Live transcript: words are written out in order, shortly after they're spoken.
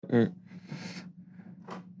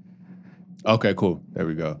Okay, cool. There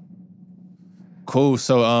we go. Cool.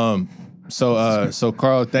 So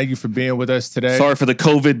Karl, thank you for being with us today. Sorry for the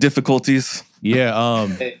COVID difficulties. Yeah.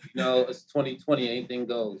 Hey, it's 2020. Anything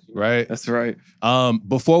goes. Right. That's right.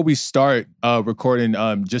 Before we start recording,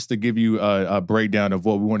 just to give you a breakdown of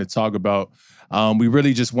what we want to talk about, we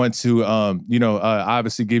really just want to,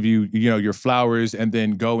 obviously give you, your flowers, and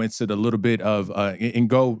then go into the little bit of and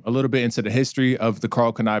go a little bit into the history of the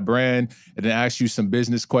Karl Kani brand, and then ask you some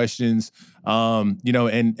business questions,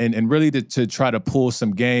 and really to try to pull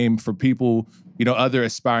some game for people, other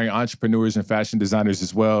aspiring entrepreneurs and fashion designers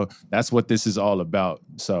as well. That's what this is all about.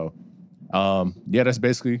 So, that's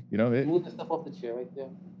basically, it. Move the stuff off the chair right there.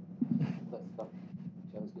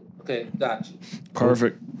 Okay, got you.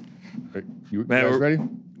 Perfect. You guys ready?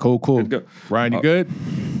 Cool. Go. Ryan, you good?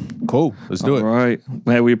 Cool. Let's do it. All right,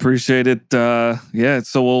 man. We appreciate it. So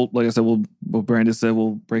we'll Brandon said,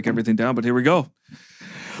 we'll break everything down. But here we go.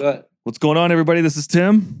 Good. What's going on, everybody? This is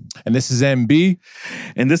Tim. And this is MB.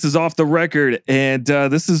 And this is Off the Record. And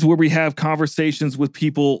this is where we have conversations with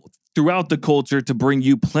people throughout the culture to bring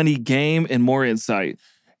you plenty game and more insight.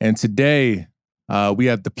 And today, we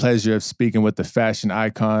have the pleasure of speaking with a fashion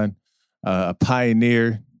icon, a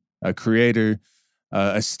pioneer, a creator,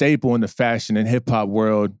 a staple in the fashion and hip-hop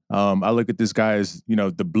world. I look at this guy as,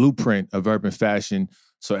 the blueprint of urban fashion.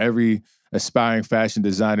 So every aspiring fashion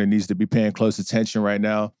designer needs to be paying close attention right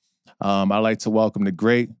now. I'd like to welcome the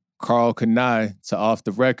great Karl Kani to Off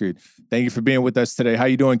the Record. Thank you for being with us today. How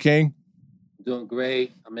you doing, King? Doing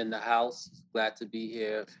great. I'm in the house. Glad to be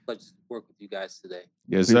here. Pleasure to work with you guys today.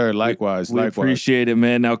 Yes, sir. Likewise. We appreciate it,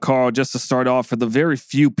 man. Now, Karl, just to start off, for the very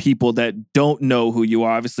few people that don't know who you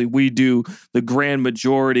are, obviously we do the grand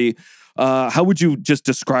majority. How would you just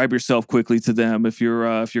describe yourself quickly to them if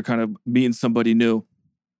you're kind of meeting somebody new?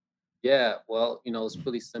 Yeah, well, it's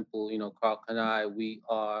pretty simple. Karl Kani, we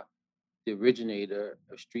are the originator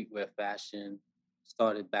of streetwear fashion.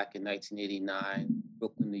 Started back in 1989,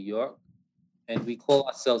 Brooklyn, New York. And we call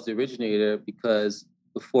ourselves the originator because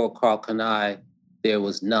before Karl Kani, there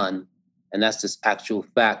was none. And that's just actual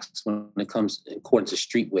facts when it comes according to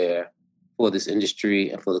streetwear for this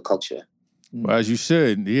industry and for the culture. Well, as you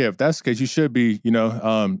should. Yeah, if that's the case, you should be,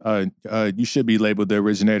 you should be labeled the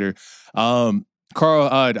originator. Karl,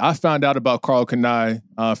 I found out about Karl Kani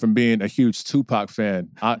from being a huge Tupac fan.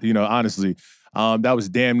 Honestly. That was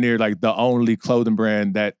damn near like the only clothing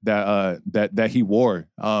brand that he wore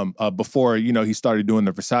before he started doing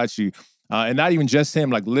the Versace, and not even just him.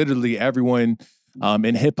 Like literally everyone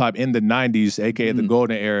in hip hop in the '90s, aka the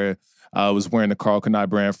golden era, was wearing the Karl Kani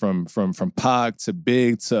brand from Pac to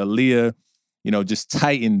Big to Aaliyah, just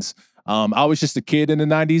titans. I was just a kid in the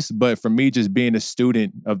 '90s, but for me, just being a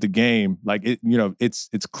student of the game, like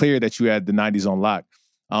it's clear that you had the '90s on lock.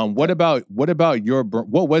 What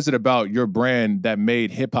was it about your brand that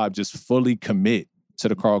made hip hop just fully commit to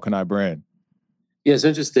the Karl Kani brand? Yeah, it's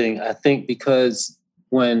interesting. I think because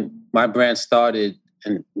when my brand started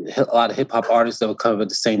and a lot of hip hop artists that were coming at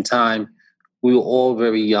the same time, we were all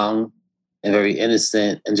very young and very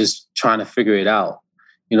innocent and just trying to figure it out.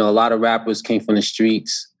 A lot of rappers came from the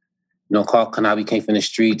streets. Karl Kani came from the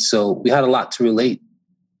streets. So we had a lot to relate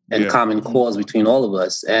and common cause between all of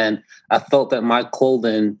us. And I felt that my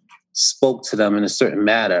clothing spoke to them in a certain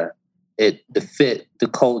manner. The fit, the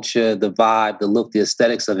culture, the vibe, the look, the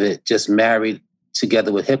aesthetics of it just married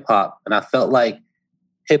together with hip hop. And I felt like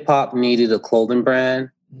hip hop needed a clothing brand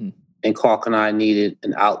and Karl Kani needed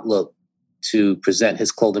an outlook to present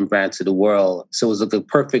his clothing brand to the world. So it was like a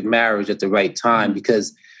perfect marriage at the right time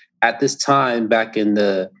because at this time, back in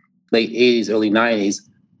the late 80s, early 90s,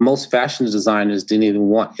 most fashion designers didn't even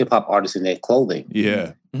want hip-hop artists in their clothing.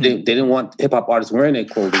 Yeah. They didn't want hip-hop artists wearing their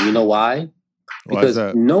clothing. You know why?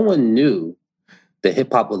 Because no one knew that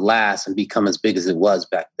hip-hop would last and become as big as it was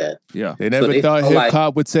back then. Yeah. They never thought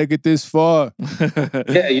hip-hop would take it this far.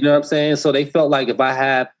 Yeah, you know what I'm saying? So they felt like if I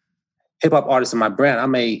have hip-hop artists in my brand, I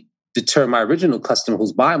may deter my original customer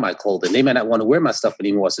who's buying my clothing. They may not want to wear my stuff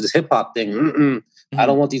anymore. So this hip-hop thing, I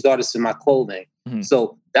don't want these artists in my clothing.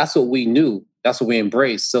 So that's what we knew. That's what we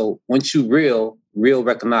embraced. So once you real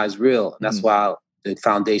recognize real. And that's why the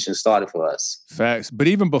foundation started for us. Facts. But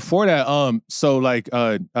even before that,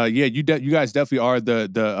 you guys definitely are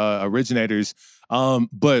the originators.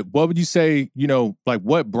 But what would you say,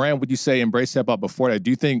 what brand would you say embraced hip hop before that?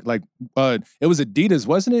 Do you think it was Adidas,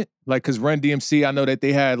 wasn't it? Like, cause Run DMC, I know that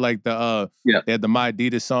they had like they had the My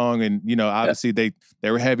Adidas song, and obviously they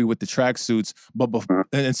were heavy with the tracksuits. But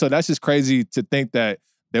and so that's just crazy to think that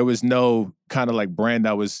there was no kind of like brand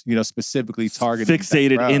that was, specifically targeted.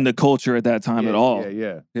 Fixated in the culture at that time at all.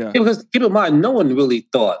 Yeah. Because keep in mind, no one really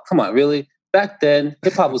thought, come on, really? Back then,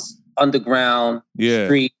 hip hop was underground,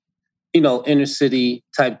 street, inner city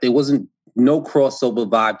type. There wasn't no crossover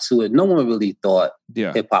vibe to it. No one really thought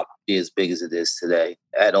hip hop would be as big as it is today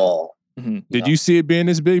at all. Mm-hmm. Did you see it being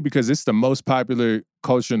this big? Because it's the most popular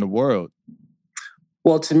culture in the world.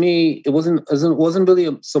 Well, to me, it wasn't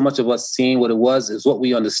really so much of us seeing what it was. It's what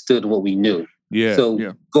we understood and what we knew.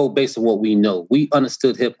 Go based on what we know. We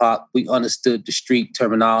understood hip hop. We understood the street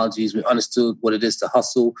terminologies. We understood what it is to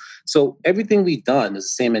hustle. So everything we've done is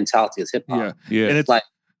the same mentality as hip hop. Yeah. And it's like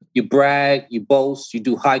you brag, you boast, you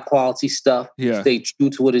do high quality stuff. You stay true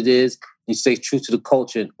to what it is. You stay true to the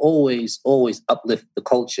culture and always uplift the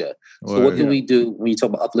culture. So what do we do when you talk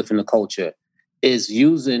about uplifting the culture? Is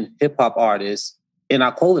using hip hop artists in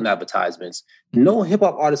our clothing advertisements. No hip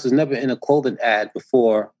hop artist was never in a clothing ad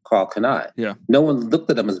before Karl Kani. Yeah. No one looked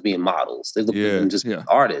at them as being models. They looked at them just being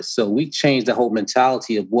artists. So we changed the whole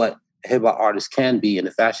mentality of what a hip hop artist can be in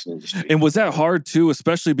the fashion industry. And was that hard too,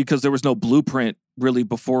 especially because there was no blueprint really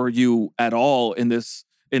before you at all in this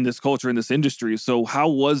culture, in this industry? So how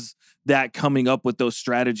was that coming up with those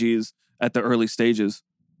strategies at the early stages?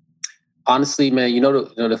 Honestly, man,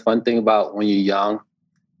 the fun thing about when you're young,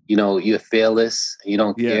 you're fearless, and you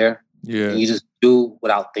don't care. Yeah. And you just do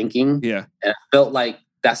without thinking. Yeah. And I felt like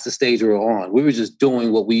that's the stage we were on. We were just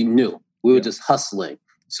doing what we knew. We were just hustling.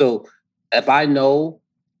 So if I know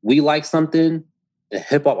we like something, the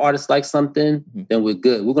hip hop artist like something, then we're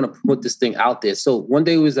good. We're going to put this thing out there. So one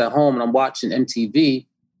day we was at home and I'm watching MTV.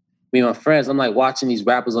 Me and my friends, I'm like watching these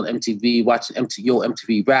rappers on MTV, watching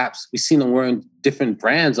MTV Raps. We seen them wearing different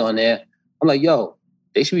brands on there. I'm like, yo,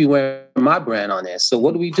 they should be wearing my brand on there. So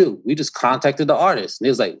what do? We just contacted the artist. And they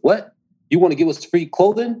was like, what? You want to give us free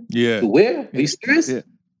clothing to wear? Are you serious? Yeah.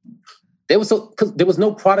 Because there was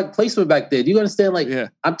no product placement back there. Do you understand? Like,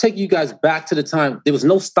 I'm taking you guys back to the time. There was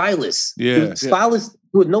no stylist. There was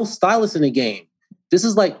no stylist in the game. This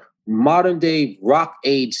is like modern day rock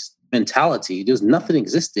age mentality. There's nothing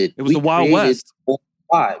existed. It was the Wild West.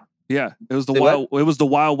 Yeah. It was the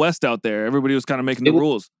Wild West out there. Everybody was kind of making the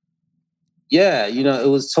rules. Yeah, it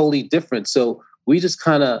was totally different. So we just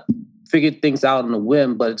kind of figured things out on a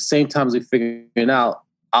whim, but at the same time as we figured it out,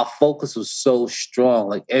 our focus was so strong.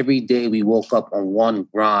 Like every day we woke up on one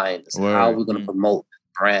grind. How are we going to promote the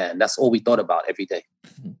brand? That's all we thought about every day.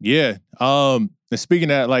 Yeah. And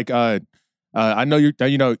speaking of that, like, I know you're,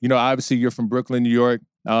 obviously you're from Brooklyn, New York.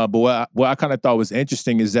 But what I kind of thought was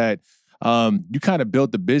interesting is that you kind of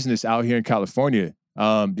built the business out here in California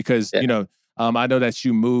because, I know that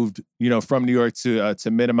you moved, from New York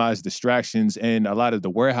to minimize distractions, and a lot of the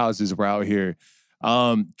warehouses were out here.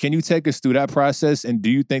 Can you take us through that process? And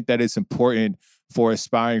do you think that it's important for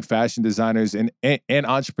aspiring fashion designers and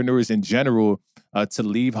entrepreneurs in general to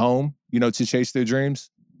leave home, to chase their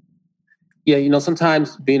dreams? Yeah,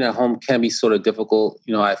 sometimes being at home can be sort of difficult,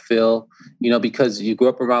 I feel, because you grew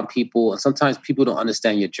up around people and sometimes people don't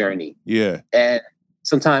understand your journey. Yeah. And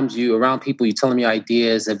sometimes you around people, you tell them your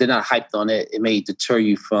ideas. If they're not hyped on it, it may deter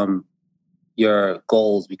you from your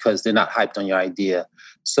goals because they're not hyped on your idea.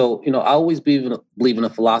 So, I always believe in a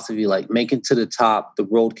philosophy like making to the top, the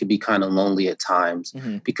road can be kind of lonely at times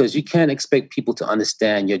because you can't expect people to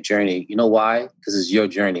understand your journey. You know why? Because it's your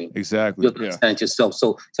journey. Exactly. You have to understand yourself.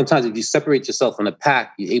 So sometimes if you separate yourself from the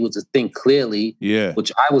pack, you're able to think clearly,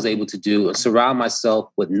 which I was able to do, and surround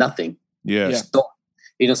myself with nothing. Yeah. So,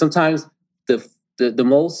 sometimes the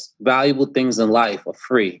most valuable things in life are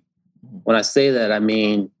free. When I say that, I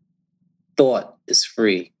mean thought is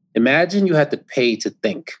free. Imagine you had to pay to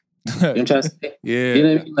think. You know what I'm trying to say? Yeah. You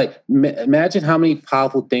know what I mean? Like, imagine how many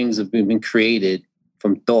powerful things have been created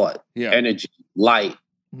from thought, energy, light,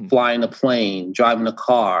 flying a plane, driving a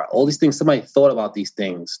car, all these things. Somebody thought about these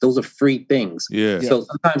things. Those are free things. Yeah. So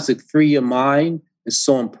sometimes to free your mind is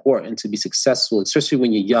so important to be successful, especially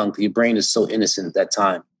when you're young, because your brain is so innocent at that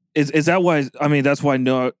time. Is that why? I mean, that's why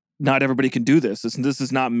not everybody can do this. This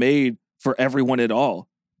is not made for everyone at all.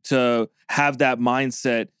 To have that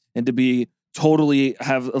mindset and to be totally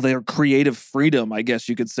have their creative freedom, I guess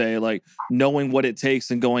you could say, like knowing what it takes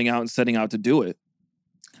and going out and setting out to do it.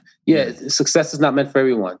 Yeah, success is not meant for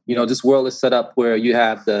everyone. This world is set up where you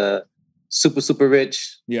have the super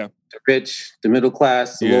rich, the rich, the middle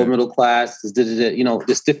class, the lower middle class.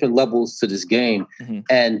 There's different levels to this game,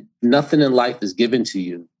 and nothing in life is given to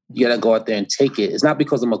you. You got to go out there and take it. It's not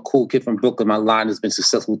because I'm a cool kid from Brooklyn. My line has been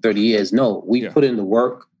successful 30 years. No, we put in the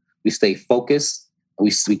work. We stay focused.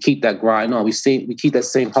 We keep that grind on. We keep that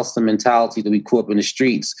same hustling mentality that we grew up in the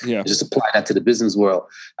streets. Yeah. And just apply that to the business world.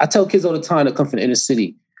 I tell kids all the time that come from the inner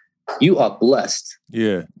city, you are blessed.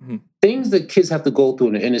 Yeah. Things that kids have to go through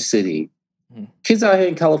in the inner city. Kids out here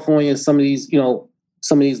in California, some of these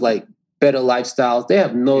like better lifestyles, they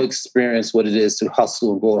have no experience what it is to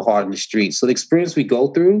hustle and go hard in the streets. So the experience we go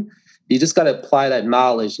through, you just got to apply that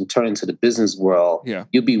knowledge and turn it into the business world. Yeah.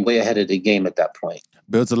 You'll be way ahead of the game at that point.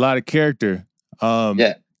 Builds a lot of character. So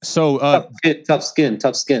tough skin.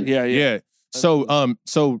 Yeah. So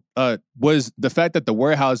was the fact that the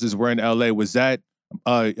warehouses were in LA, was that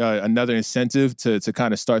another incentive to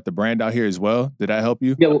kind of start the brand out here as well? Did that help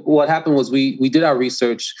you? Yeah, what happened was we did our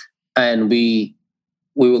research and we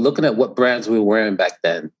were looking at what brands we were wearing back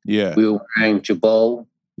then. Yeah. We were wearing Jabot.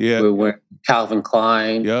 Yeah. We were wearing Calvin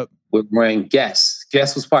Klein. Yep. We were wearing Guess.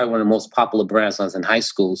 Guess was probably one of the most popular brands when I was in high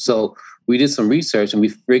school. So we did some research and we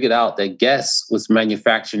figured out that Guess was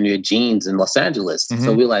manufacturing their jeans in Los Angeles.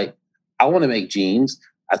 So we're like, I want to make jeans.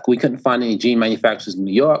 We couldn't find any jean manufacturers in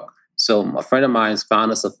New York. So a friend of mine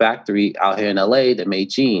found us a factory out here in LA that made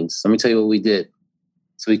jeans. Let me tell you what we did.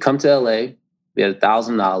 So we come to LA, we had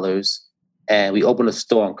 $1,000, and we opened a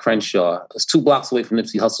store on Crenshaw. It was 2 blocks away from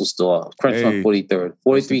Nipsey Hussle store, Crenshaw on 43rd.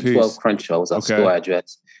 4312 Crenshaw was our store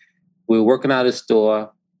address. We were working out of the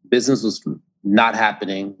store. Business was not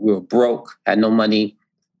happening. We were broke, had no money.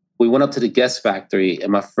 We went up to the Guess factory,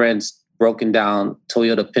 and my friend's broken down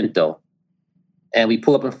Toyota Pinto. And we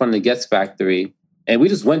pull up in front of the Guess factory, and we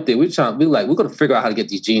just went there. We were like, we're going to figure out how to get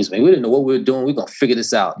these jeans, man. We didn't know what we were doing. We're going to figure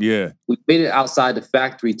this out. Yeah. We made it outside the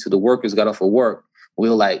factory till the workers got off of work. We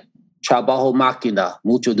were like, trabajo máquina,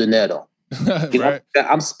 mucho dinero. Right.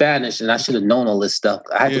 I'm Spanish, and I should have known all this stuff.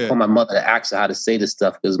 I had to call my mother to ask her how to say this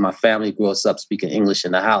stuff because my family grew us up speaking English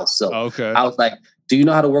in the house. So I was like, do you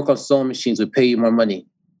know how to work on sewing machines? We'll pay you more money.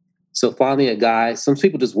 So finally a guy, some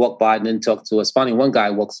people just walk by and didn't talk to us. Finally one guy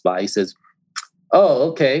walks by. He says, oh,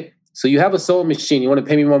 okay. So you have a sewing machine. You want to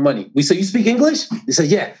pay me more money? We said, you speak English? He said,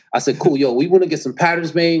 yeah. I said, cool. Yo, we want to get some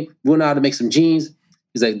patterns made. We want to know how to make some jeans.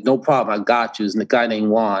 He's like, no problem. I got you. And the guy named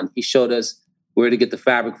Juan, he showed us where to get the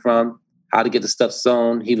fabric from, how to get the stuff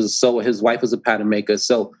sewn. He was a sewer. His wife was a pattern maker.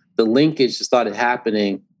 So the linkage started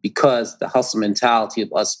happening because the hustle mentality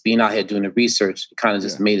of us being out here doing the research kind of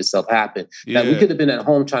just made itself happen. Now, we could have been at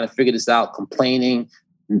home trying to figure this out, complaining.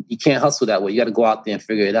 You can't hustle that way. You got to go out there and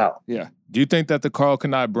figure it out. Yeah. Do you think that the Karl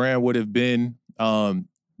Kani brand would have been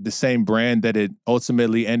the same brand that it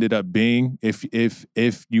ultimately ended up being if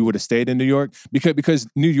you would have stayed in New York? Because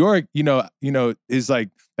New York, is like,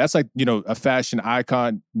 that's like, a fashion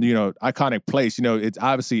icon, iconic place. It's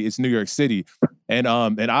obviously it's New York City, and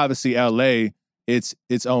obviously LA, it's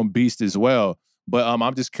its own beast as well. But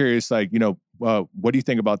I'm just curious, like, what do you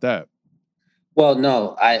think about that? Well,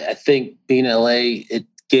 no, I think being in LA, it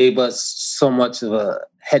gave us so much of a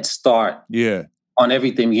head start on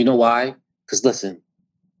everything. You know why? Because listen,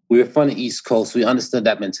 we were from the East Coast. We understood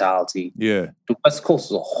that mentality. Yeah. The West Coast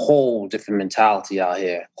is a whole different mentality out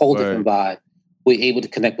here, whole different vibe. We're able to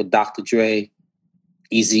connect with Dr. Dre,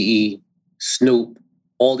 Eazy-E, Snoop,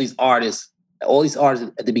 all these artists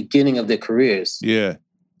at the beginning of their careers. Yeah.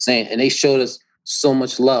 And they showed us so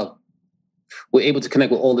much love. We're able to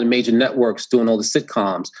connect with all the major networks doing all the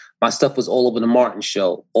sitcoms. My stuff was all over The Martin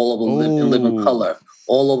Show, all over Live in Color,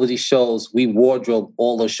 all over these shows. We wardrobe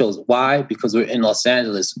all those shows. Why? Because we're in Los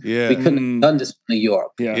Angeles. Yeah. We couldn't have done this in New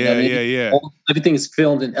York. Yeah. Everything is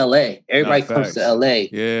filmed in LA. Everybody comes to LA.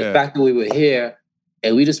 Yeah. The fact that we were here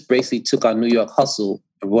and we just basically took our New York hustle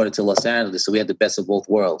and brought it to Los Angeles. So we had the best of both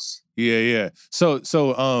worlds. Yeah. So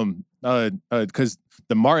because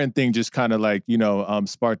the Martin thing just kind of like,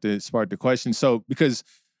 sparked the question. So because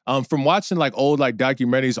from watching like old like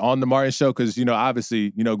documentaries on the Martin Show, because obviously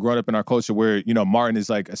growing up in our culture where Martin is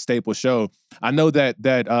like a staple show, I know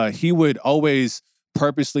that he would always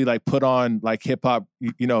purposely like put on like hip hop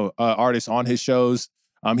artists on his shows.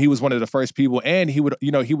 He was one of the first people, and he would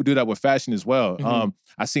do that with fashion as well. Mm-hmm.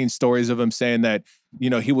 I seen stories of him saying that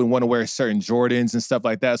he would want to wear certain Jordans and stuff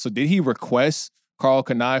like that. So did he request Karl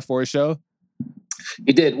Kani for a show?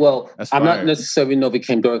 He did. Well, I'm not necessarily know if it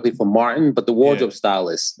came directly from Martin, but the wardrobe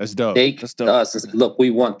stylist. That's dope. They came to us and said, look,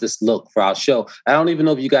 we want this look for our show. I don't even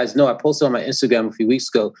know if you guys know. I posted on my Instagram a few weeks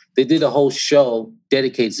ago. They did a whole show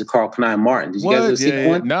dedicated to Karl Kani and Martin. Did you guys ever see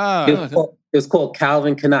one? Nah. It was called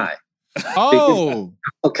Calvin Kani. Oh,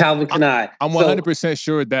 Calvin Kani. I'm 100%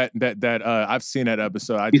 sure that I've seen that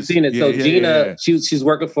episode. You've seen it. So Gina, she's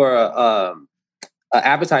working for an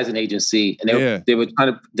advertising agency, and they were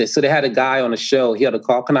trying to. So they had a guy on the show. He had a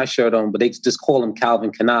Karl Kani shirt on, but they just call him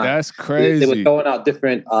Calvin Kani. That's crazy. They were throwing out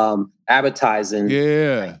different advertising,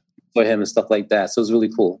 for him and stuff like that. So it was really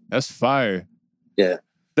cool. That's fire. Yeah.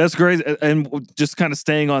 That's great. And just kind of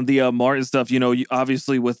staying on the Martin stuff, you know,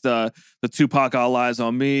 obviously with the Tupac All Eyes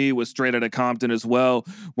on Me, with Straight Outta Compton as well.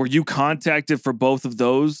 Were you contacted for both of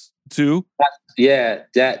those too? Yeah,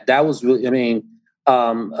 that was really, I mean,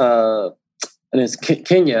 and it's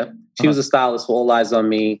Kenya. She was a stylist for All Eyes on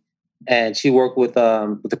Me, and she worked with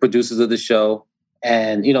the producers of the show.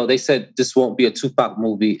 And, you know, they said this won't be a Tupac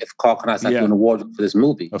movie if Karl Kani's not doing the wardrobe for this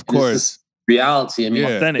movie. Of course. Reality. I mean,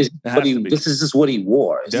 authentic. This is just what he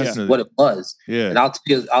wore. It's just what it was. Yeah. And I'll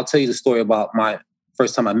tell you the story about my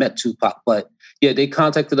first time I met Tupac. But yeah, they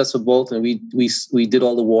contacted us for both, and we did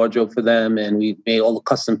all the wardrobe for them, and we made all the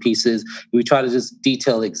custom pieces. We tried to just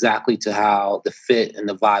detail exactly to how the fit and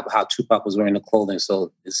the vibe of how Tupac was wearing the clothing,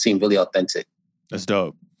 so it seemed really authentic. That's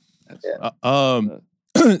dope. Yeah.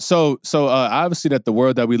 So obviously that the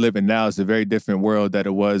world that we live in now is a very different world that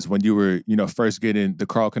it was when you were, you know, first getting the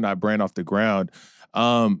Karl Kani brand off the ground.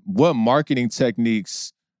 What marketing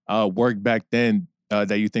techniques worked back then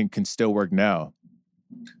that you think can still work now?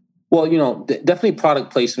 Well, you know, definitely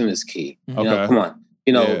product placement is key. You know, come on.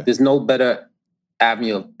 You know, there's no better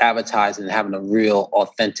avenue of advertising than having a real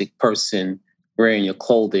authentic person wearing your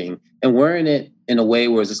clothing and wearing it in a way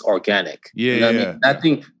where it's just organic. Yeah, you know what I mean? I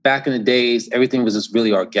think back in the days, everything was just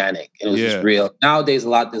really organic and it was just real. Nowadays,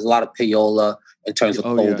 there's a lot of payola in terms of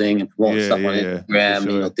clothing and promoting stuff on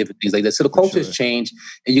Instagram, you know, different things like that. So the culture has changed,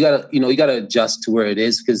 and you gotta adjust to where it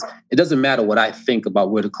is, because it doesn't matter what I think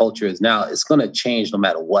about where the culture is now. It's gonna change no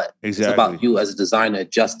matter what. Exactly. It's about you as a designer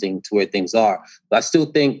adjusting to where things are. But I still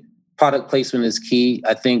think product placement is key.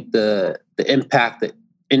 I think the impact that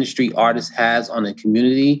industry artist has on the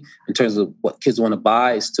community in terms of what kids want to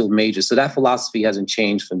buy is still major. So that philosophy hasn't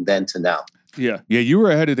changed from then to now. Yeah, you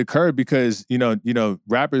were ahead of the curve because you know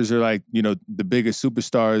rappers are like, you know, the biggest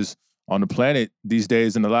superstars on the planet these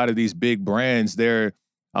days, and a lot of these big brands, they're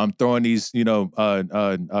throwing these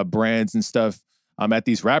brands and stuff at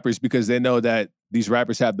these rappers because they know that these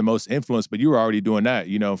rappers have the most influence. But you were already doing that,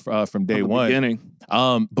 you know, from day one. Beginning.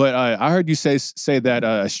 But I heard you say that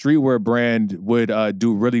a streetwear brand would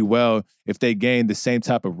do really well if they gained the same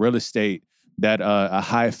type of real estate that a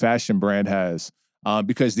high fashion brand has.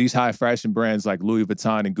 Because these high fashion brands like Louis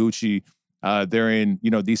Vuitton and Gucci, they're in,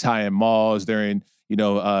 you know, these high end malls, they're in, you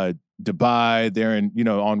know, Dubai, they're in, you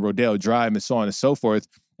know, on Rodeo Drive and so on and so forth.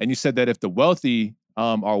 And you said that if the wealthy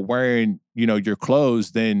are wearing, you know, your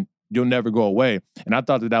clothes, then you'll never go away. And I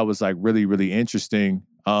thought that was like really, really interesting.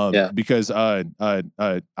 Because I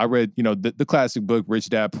read, you know, the classic book Rich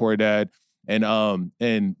Dad Poor Dad, and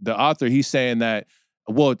the author, he's saying that,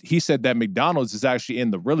 well, he said that McDonald's is actually in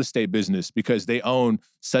the real estate business because they own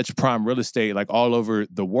such prime real estate like all over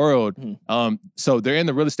the world. So they're in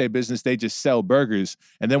the real estate business. They just sell burgers.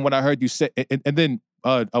 And then when I heard you say, and then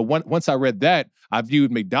once I read that, I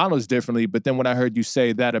viewed McDonald's differently. But then when I heard you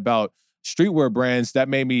say that about streetwear brands, that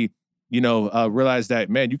made me, you know, realize that,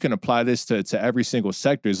 man, you can apply this to every single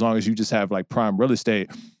sector as long as you just have like prime real estate.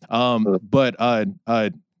 But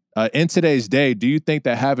in today's day, do you think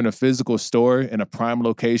that having a physical store in a prime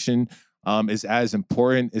location is as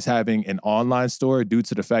important as having an online store due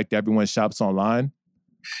to the fact that everyone shops online?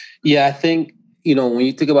 Yeah, I think, you know, when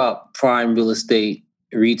you think about prime real estate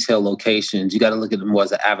retail locations, you got to look at them more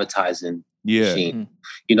as an advertising machine,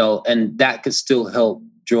 you know, and that could still help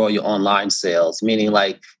draw your online sales. Meaning,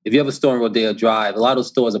 like, if you have a store in Rodeo Drive, a lot of those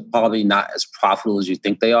stores are probably not as profitable as you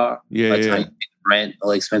think they are. Rent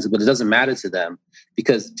or expensive, but it doesn't matter to them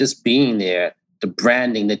because just being there, the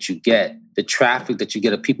branding that you get, the traffic that you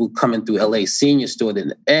get of people coming through LA, seeing your store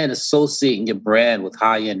and associating your brand with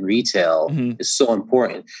high-end retail is so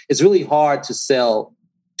important. It's really hard to sell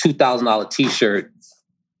 $2,000 t-shirt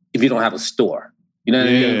if you don't have a store. You know what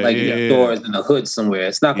I mean? Like your store is in the hood somewhere.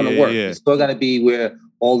 It's not going to work. The store got to be where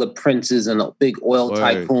all the princes and the big oil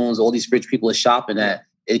tycoons, all these rich people are shopping at.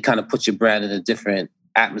 It kind of puts your brand in a different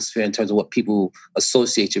atmosphere in terms of what people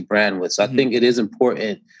associate your brand with. So I think it is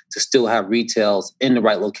important to still have retails in the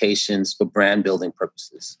right locations for brand building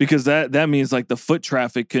purposes. Because that means like the foot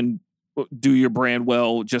traffic can do your brand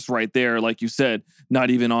well just right there, like you said, not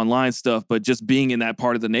even online stuff, but just being in that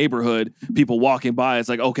part of the neighborhood, people walking by, it's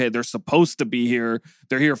like, okay, they're supposed to be here.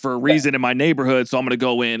 They're here for a reason in my neighborhood, so I'm going to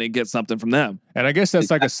go in and get something from them. And I guess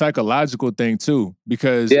that's like a psychological thing too,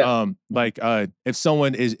 because if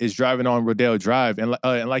someone is driving on Rodeo Drive, and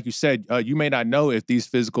like you said, you may not know if these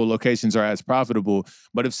physical locations are as profitable,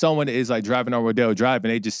 but if someone is like driving on Rodeo Drive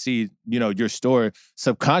and they just see, you know, your store,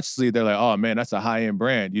 subconsciously they're like, oh man, that's a high-end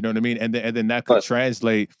brand. You know what I mean? And then that could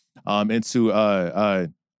translate into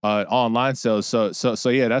online sales. So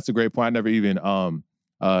yeah, that's a great point. I never even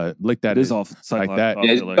looked at It is it all like that.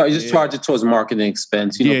 Yeah, you just charge it towards marketing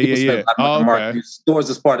expense. You know, people spend a lot of money on marketing. Stores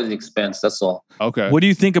is part of the expense. That's all. Okay. What do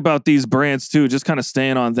you think about these brands too? Just kind of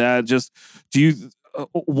staying on that. Just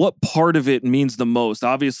what part of it means the most?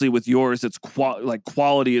 Obviously, with yours, it's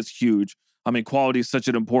quality is huge. I mean, quality is such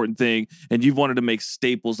an important thing, and you've wanted to make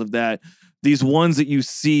staples of that. These ones that you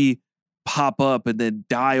see pop up and then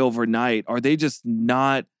die overnight, are they just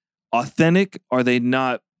not authentic? Are they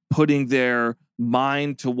not putting their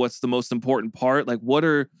mind to what's the most important part? Like, what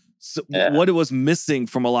it was missing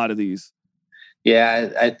from a lot of these? Yeah,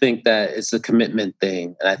 I think that it's a commitment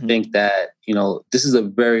thing. And I think that, you know, this is a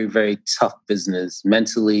very, very tough business,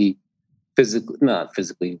 mentally, physically, not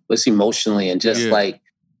physically, but emotionally, and just like,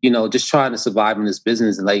 you know, just trying to survive in this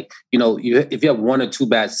business. And like, you know, if you have 1 or 2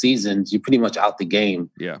 bad seasons, you're pretty much out the game.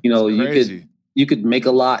 Yeah. You know, you could make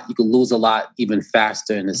a lot, you could lose a lot even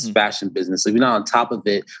faster in this fashion business. So if you're not on top of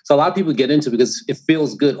it. So a lot of people get into it because it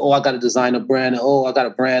feels good. Oh, I got to design a brand. Oh, I got a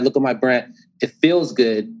brand. Look at my brand. It feels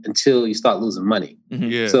good until you start losing money.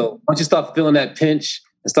 Yeah. So once you start feeling that pinch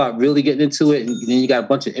and start really getting into it, and then you got a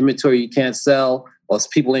bunch of inventory you can't sell, or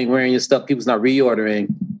people ain't wearing your stuff, people's not reordering.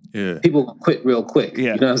 Yeah. People quit real quick.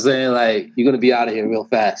 Yeah. You know what I'm saying? Like, you're going to be out of here real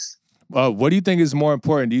fast. What do you think is more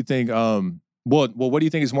important? Do you think, what do you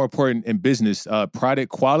think is more important in business?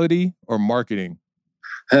 Product quality or marketing?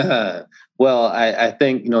 Well, I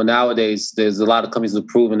think, you know, nowadays there's a lot of companies that have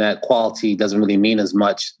proven that quality doesn't really mean as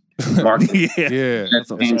much. Marketing. Yeah.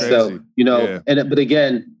 So, you know, but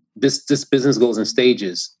again, this business goes in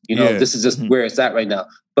stages. You know, this is just where it's at right now.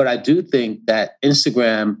 But I do think that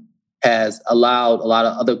Instagram has allowed a lot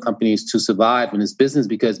of other companies to survive in this business,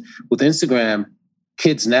 because with Instagram,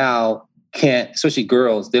 kids now can't, especially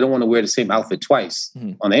girls, they don't want to wear the same outfit twice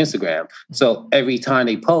on Instagram. So every time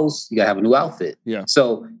they post, you gotta have a new outfit. Yeah.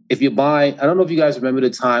 So if you buy, I don't know if you guys remember the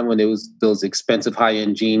time when there was those expensive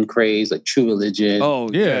high-end jean craze, like True Religion. Oh,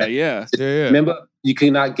 yeah. Remember, you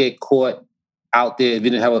could not get caught out there if you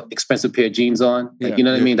didn't have an expensive pair of jeans on. Like, you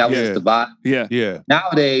know what I mean? That was just the vibe. Yeah.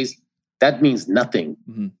 Nowadays, that means nothing.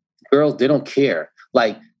 Girls, they don't care.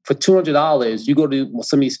 Like, for $200, you go to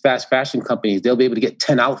some of these fast fashion companies, they'll be able to get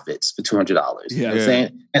 10 outfits for $200. You know what I'm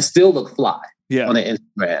saying? And still look fly on their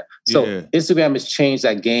Instagram. So Instagram has changed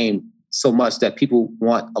that game so much that people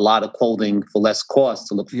want a lot of clothing for less cost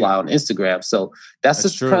to look fly on Instagram. So that's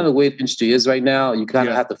just kind of the way the industry is right now. You kind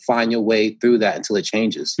of have to find your way through that until it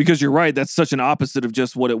changes. Because you're right. That's such an opposite of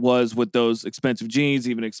just what it was with those expensive jeans,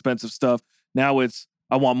 even expensive stuff. Now it's,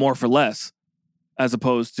 I want more for less, as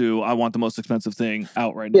opposed to I want the most expensive thing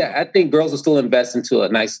out right now. Yeah, I think girls will still invest into a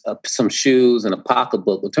nice, some shoes and a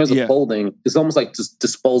pocketbook. In terms of clothing, it's almost like just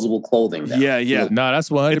disposable clothing now. Yeah. No, that's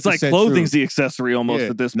 100% It's like clothing's the accessory almost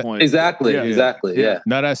at this point. Exactly.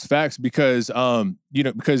 No, that's facts, because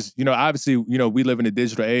obviously, we live in a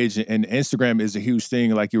digital age, and Instagram is a huge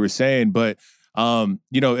thing, like you were saying, but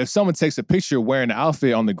if someone takes a picture wearing an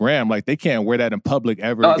outfit on the gram, like, they can't wear that in public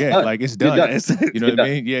ever again. Like, it's done. You know what I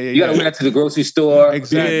mean? Yeah. You gotta wear that to the grocery store.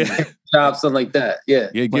 Exactly. Job, something like that. Yeah.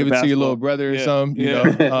 Give it to your little brother or something, you know.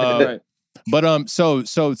 Right. But so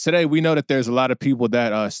today we know that there's a lot of people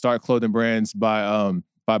that start clothing brands by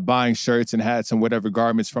buying shirts and hats and whatever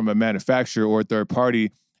garments from a manufacturer or a third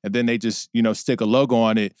party, and then they just, stick a logo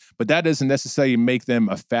on it. But that doesn't necessarily make them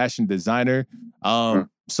a fashion designer. I've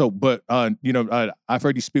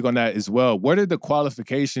heard you speak on that as well. What are the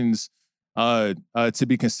qualifications to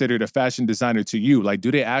be considered a fashion designer to you? Like,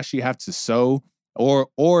 do they actually have to sew,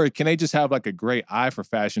 or can they just have like a great eye for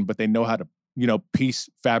fashion, but they know how to, piece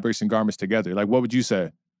fabrics and garments together? Like, what would you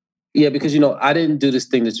say? Yeah, because, I didn't do this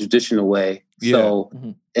thing the traditional way. So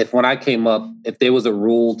when I came up, if there was a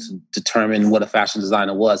rule to determine what a fashion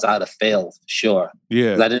designer was, I'd have failed, sure.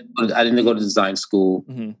 Yeah. I didn't go to design school.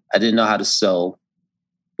 I didn't know how to sew.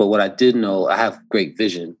 But what I did know, I have great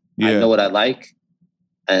vision. I know what I like,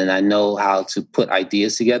 and I know how to put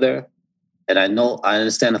ideas together. And I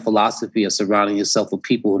understand the philosophy of surrounding yourself with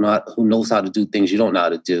people who knows how to do things you don't know how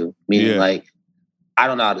to do. Meaning, like, I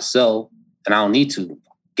don't know how to sew, and I don't need to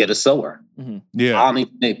get a sewer. I don't need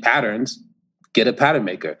to make patterns. Get a pattern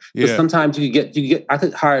maker. Because sometimes I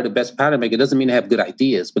could hire the best pattern maker. It doesn't mean they have good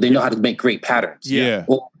ideas, but they know how to make great patterns.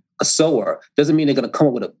 Well, a sewer doesn't mean they're going to come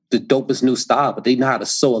up with the dopest new style, but they know how to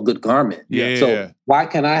sew a good garment. So why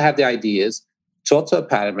can't I have the ideas, talk to a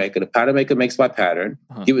pattern maker, the pattern maker makes my pattern,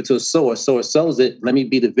 give it to a sewer sews it, let me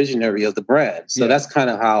be the visionary of the brand. So that's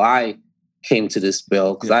kind of how I came to this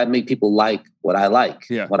bill, because I make people like what I like.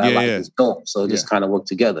 What I like is dope. So it just kind of worked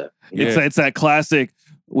together. It's that classic,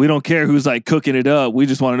 we don't care who's like cooking it up. We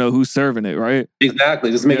just want to know who's serving it, right?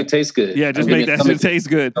 Exactly. Just make it taste good. Yeah, just make that shit taste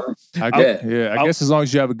good. I guess as long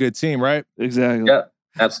as you have a good team, right? Exactly. Yeah.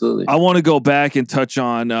 Absolutely. I want to go back and touch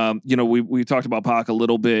on, we talked about Pac a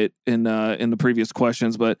little bit in the previous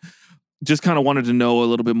questions, but just kind of wanted to know a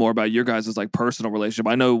little bit more about your guys' like personal relationship.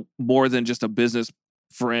 I know more than just a business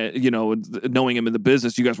friend, knowing him in the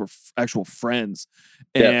business, you guys were actual friends.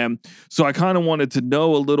 And so I kind of wanted to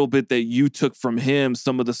know a little bit that you took from him,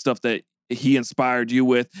 some of the stuff that he inspired you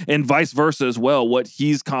with, and vice versa as well. What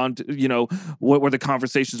he's what were the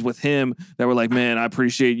conversations with him that were like, man, I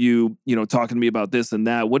appreciate you, talking to me about this and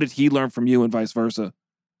that. What did he learn from you and vice versa?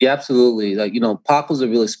 Yeah, absolutely. Like, Pac was a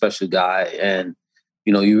really special guy. And,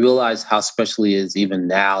 you realize how special he is even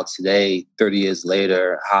now, today, 30 years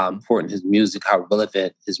later, how important his music, how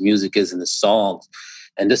relevant his music is in the songs.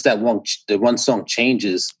 And just the one song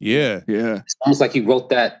Changes. Yeah. It's almost like he wrote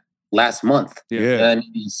that last month. Yeah. And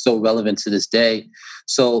he's so relevant to this day.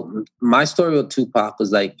 So my story with Tupac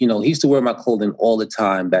was like, he used to wear my clothing all the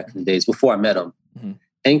time back in the days before I met him. Mm-hmm.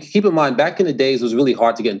 And keep in mind, back in the days, it was really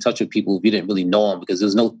hard to get in touch with people if you didn't really know them, because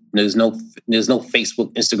there's no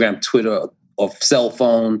Facebook, Instagram, Twitter, or cell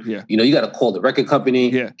phone. Yeah. You got to call the record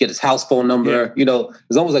company, get his house phone number. Yeah.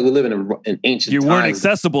 It's almost like we're living in ancient times. You weren't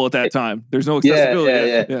accessible at that time. There's no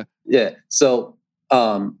accessibility. Yeah. So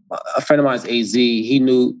a friend of mine's AZ, he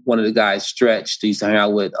knew one of the guys, Stretch. He used to hang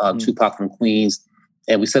out with Tupac from Queens.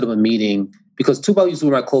 And we set up a meeting because Tupac used to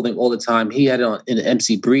wear my clothing all the time. He had it on in the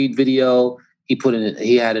MC Breed video.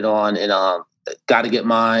 He had it on in Gotta Get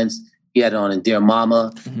Mines. He had it on in Dear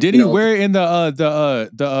Mama. Did he wear it in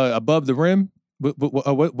the Above the Rim?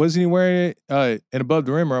 Wasn't he wearing it in Above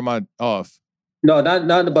the Rim, or am I off? No, not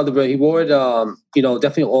in Above the Rim. He wore it,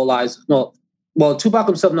 definitely All Eyes. No, well, Tupac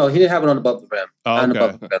himself, no, he didn't have it on Above the Rim. Oh, okay.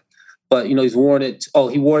 Above the Rim. But, he's worn it.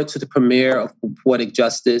 He wore it to the premiere of Poetic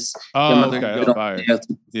Justice. Oh, okay.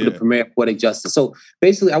 To the premiere of Poetic Justice. So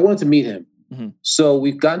basically, I wanted to meet him. Mm-hmm. So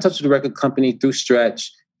we got in touch with the record company through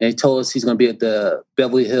Stretch, and he told us he's going to be at the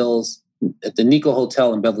Beverly Hills, at the Nico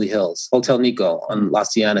Hotel in Beverly Hills, Hotel Nico on La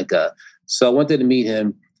Cienega. So I went there to meet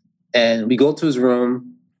him, and we go to his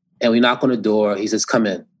room, and we knock on the door. He says, "Come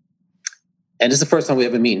in." And this is the first time we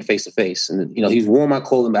ever meet face to face. And he's worn my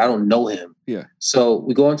clothing, but I don't know him. Yeah. So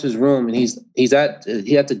we go into his room, and he's at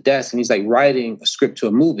the desk, and he's like writing a script to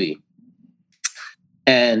a movie.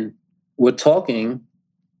 And we're talking,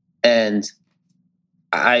 and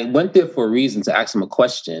I went there for a reason, to ask him a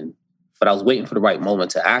question, but I was waiting for the right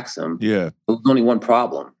moment to ask him. Yeah. There was only one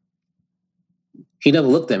problem. He never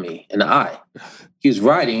looked at me in the eye. He was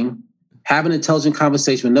writing, having an intelligent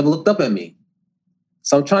conversation, but never looked up at me.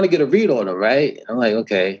 So I'm trying to get a read on him, right? I'm like,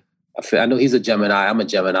 okay, I know he's a Gemini. I'm a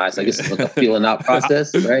Gemini, so I guess it's like a feeling out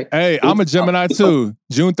process, right? Hey, I'm a Gemini too.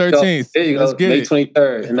 June 13th. So, there you go. Let's get May it.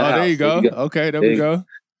 23rd. In the house. There you go. Okay, there we go.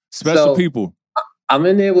 Special people. I'm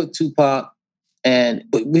in there with Tupac, and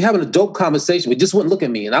we're having a dope conversation. We just wouldn't look at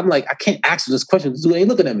me, and I'm like, I can't ask him this question. This dude ain't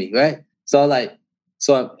looking at me, right?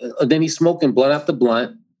 Then he's smoking blunt after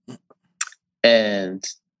blunt, and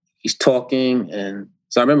he's talking, and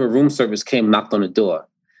so I remember room service came, knocked on the door.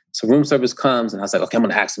 So room service comes, and I was like, okay, I'm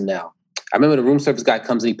going to ask him now. I remember the room service guy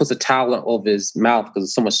comes, and he puts a towel over his mouth because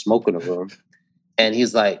there's so much smoke in the room. And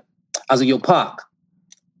he's like, I was like, yo, Pac,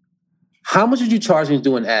 how much did you charge me to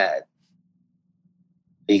do an ad?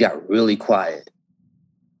 He got really quiet.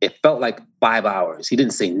 It felt like 5 hours. He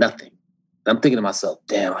didn't say nothing. And I'm thinking to myself,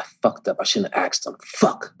 damn, I fucked up. I shouldn't have asked him.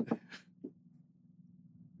 Fuck.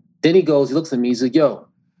 Then he looks at me, he's like, yo,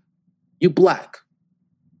 you black.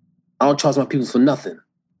 I don't charge my people for nothing.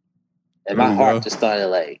 And my heart just started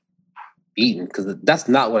like beating, because that's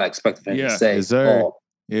not what I expected for him to say.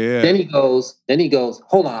 Yeah. Then he goes,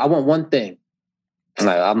 hold on, I want one thing.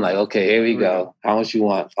 I'm like, okay, here we go. How much you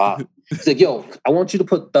want? He's like, yo, I want you to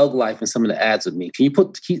put Thug Life in some of the ads with me. He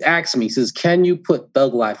asked me, he says, can you put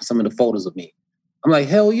Thug Life in some of the photos of me? I'm like,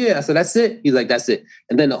 hell yeah. I said, that's it? He's like, that's it.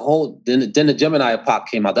 And then the Gemini Pop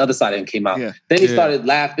came out, the other side of him came out. Yeah. Then he started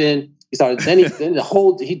laughing. That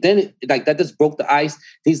just broke the ice.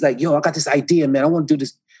 He's like, yo, I got this idea, man. I want to do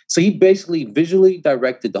this. So he basically visually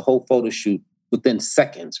directed the whole photo shoot within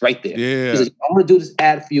seconds, right there. Yeah. He's like, I'm going to do this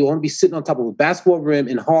ad for you. I'm going to be sitting on top of a basketball rim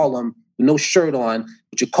in Harlem with no shirt on,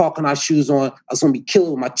 with your Karl shoes on. I was going to be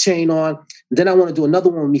killing with my chain on. And then I want to do another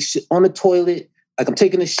one with me on the toilet. Like I'm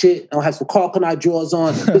taking a shit. I'll have some Karl drawers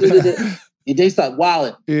on. And they start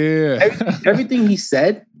wilding. Yeah. Everything he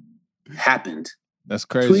said happened. That's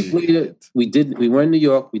crazy. 2 weeks later, we were in New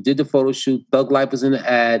York. We did the photo shoot. Thug Life was in the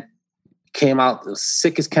ad. Came out the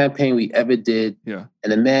sickest campaign we ever did. Yeah.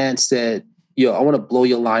 And the man said, yo, I want to blow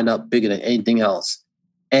your line up bigger than anything else.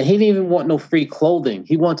 And he didn't even want no free clothing.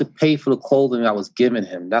 He wanted to pay for the clothing I was giving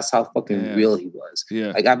him. That's how fucking real he was.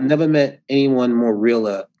 Yeah. Like I've never met anyone more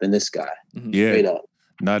realer than this guy. Yeah. Straight up.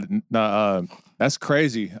 That's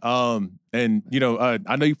crazy. And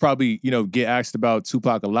I know you probably get asked about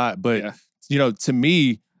Tupac a lot, but to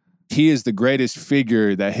me, he is the greatest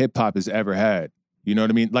figure that hip hop has ever had. You know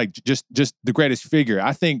what I mean? Like just the greatest figure.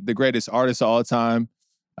 I think the greatest artist of all time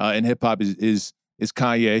in hip hop is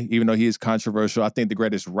Kanye, even though he is controversial. I think the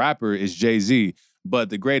greatest rapper is Jay-Z, but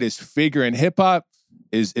the greatest figure in hip hop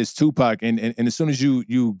is Tupac. And as soon as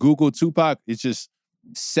you Google Tupac, it's just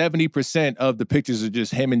 70% of the pictures are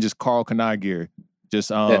just him and just Karl Kani gear. Just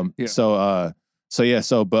but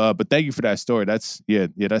thank you for that story. That's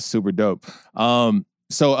that's super dope.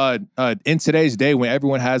 So in today's day, when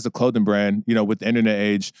everyone has a clothing brand, with the internet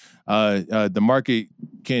age, the market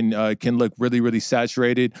can look really, really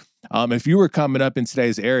saturated. If you were coming up in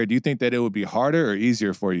today's era, do you think that it would be harder or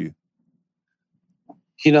easier for you?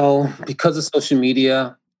 Because of social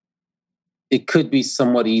media, it could be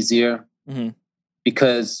somewhat easier. Mm-hmm.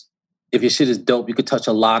 Because if your shit is dope, you could touch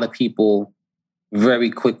a lot of people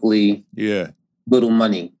very quickly. Yeah. Little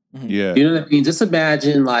money. Mm-hmm. Yeah. You know what I mean? Just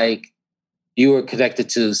imagine like you were connected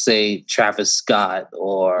to, say, Travis Scott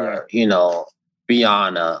or,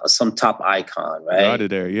 Rihanna or some top icon, right? Out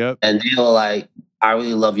of there, yep. And they were like, I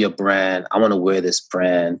really love your brand. I want to wear this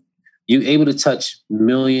brand. You're able to touch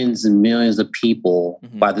millions and millions of people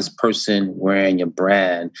by this person wearing your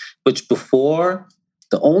brand. Which before,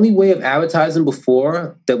 the only way of advertising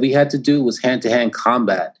before that we had to do was hand-to-hand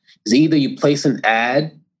combat. Is either you place an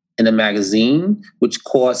ad in a magazine, which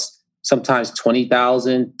costs sometimes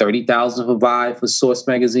 $20,000, $30,000 to buy for Source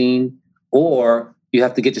magazine, or you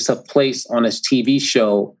have to get yourself placed on a TV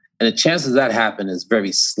show, and the chances of that happen is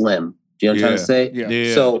very slim. Do you know what I'm trying to say?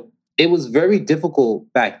 Yeah. So it was very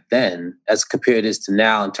difficult back then as compared to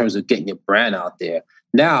now in terms of getting your brand out there.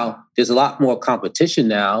 Now, there's a lot more competition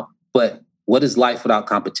now, but what is life without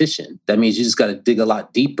competition? That means you just got to dig a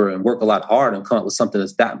lot deeper and work a lot harder and come up with something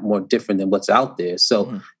that's that more different than what's out there.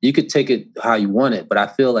 So you could take it how you want it, but I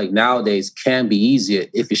feel like nowadays can be easier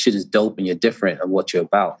if your shit is dope and you're different of what you're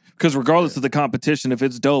about. Because regardless of the competition, if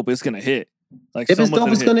it's dope, it's going to hit. Like if it's dope,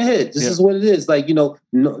 it's going to hit. This is what it is. Like, no,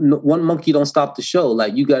 one monkey don't stop the show.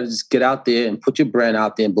 Like, you got to just get out there and put your brand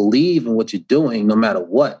out there and believe in what you're doing, no matter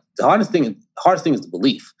what. The hardest thing is the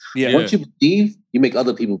belief. Yeah. Once you believe, you make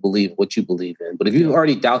other people believe what you believe in. But if you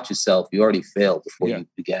already doubt yourself, you already failed before you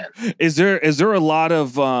began. Is there a lot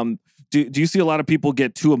of do you see a lot of people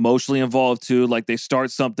get too emotionally involved too? Like they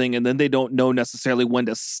start something and then they don't know necessarily when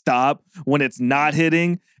to stop when it's not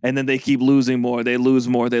hitting, and then they keep losing more. They lose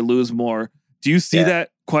more. They lose more. Do you see that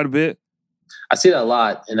quite a bit? I see that a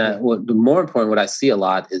lot. And the more important, what I see a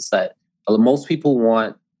lot is that most people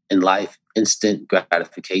want in life instant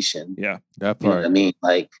gratification. Yeah. That part. You know what I mean?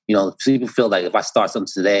 Like, people feel like if I start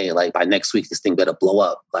something today, like by next week, this thing better blow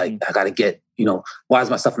up. Like I got to get, why is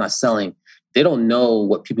my stuff not selling? They don't know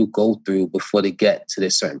what people go through before they get to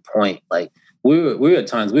this certain point. Like we were at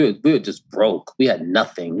times, we were just broke. We had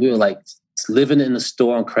nothing. We were like living in the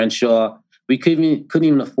store on Crenshaw. We couldn't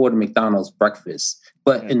even afford a McDonald's breakfast.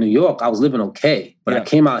 But in New York, I was living okay. But I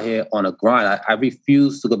came out here on a grind. I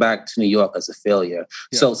refused to go back to New York as a failure.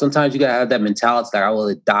 Yeah. So sometimes you got to have that mentality like, I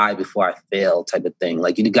will die before I fail type of thing.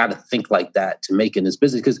 Like, you got to think like that to make it in this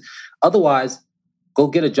business. Because otherwise, go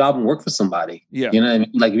get a job and work for somebody. Yeah. You know what I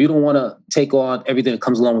mean? Like, if you don't want to take on everything that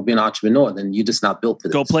comes along with being an entrepreneur, then you're just not built for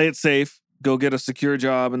this. Go play it safe. Go get a secure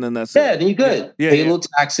job, and then that's it. Then you're good. Pay your little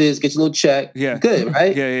taxes, get your little check. Yeah. You're good,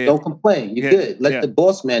 right? Don't complain. You're good. Let the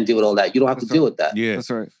boss man deal with all that. You don't have to deal with that. Yeah. That's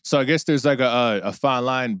right. So I guess there's like a fine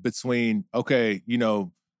line between, okay, your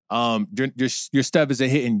stuff isn't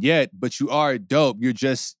hitting yet, but you are dope. You're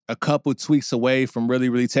just a couple tweaks away from really,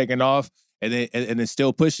 really taking off and then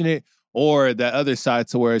still pushing it. Or that other side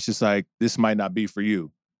to where it's just like, this might not be for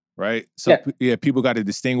you, right? So people got to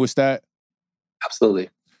distinguish that. Absolutely.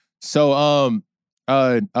 So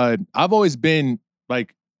I've always been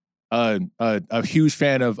like a huge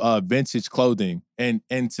fan of vintage clothing, and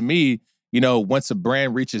to me, once a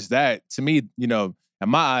brand reaches that, to me, in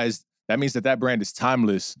my eyes, that means that brand is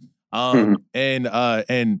timeless. And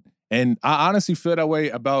I honestly feel that way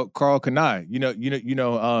about Karl Kani.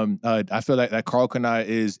 I feel like that Karl Kani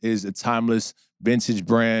is a timeless vintage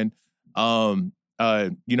brand.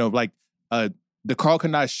 The Karl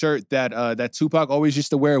Kani shirt that Tupac always used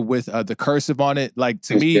to wear with the cursive on it. Like,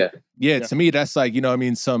 to me, to me, that's like,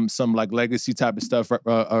 some like legacy type of stuff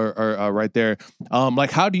right there. Like,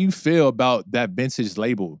 how do you feel about that vintage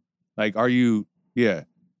label? Like, are you,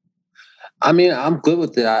 I mean, I'm good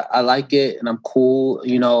with it. I like it and I'm cool.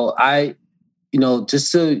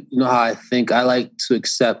 Just so you know how I think, I like to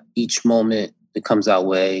accept each moment that comes our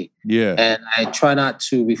way. Yeah. And I try not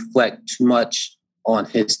to reflect too much on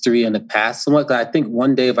history in the past somewhat. 'Cause I think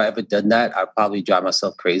one day if I ever done that, I'd probably drive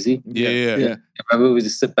myself crazy. Yeah. If I really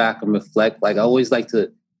just sit back and reflect, like I always like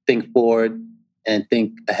to think forward and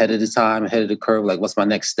think ahead of the time, ahead of the curve, like what's my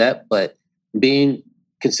next step? But being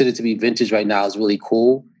considered to be vintage right now is really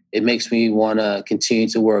cool. It makes me want to continue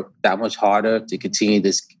to work that much harder to continue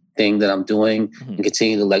this thing that I'm doing and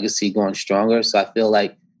continue the legacy going stronger. So I feel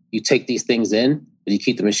like you take these things in, but you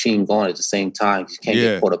keep the machine going at the same time. You can't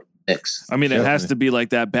get caught up in the mix. I mean, it has to be like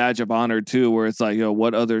that badge of honor too, where it's like, yo,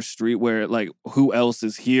 what other streetwear, like who else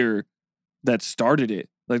is here that started it?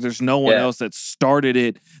 Like there's no one else that started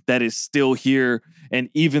it that is still here. And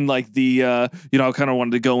even like the, I kind of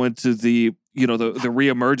wanted to go into the, the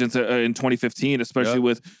reemergence in 2015, especially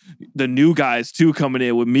with the new guys too coming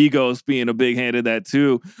in, with Migos being a big hand in that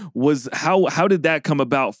too. Was how did that come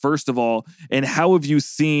about, first of all? And how have you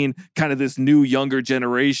seen kind of this new younger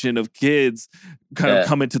generation of kids kind of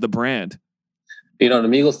come into the brand? The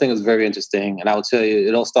Migos thing is very interesting. And I will tell you,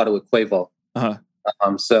 it all started with Quavo.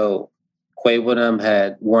 So Quavo and them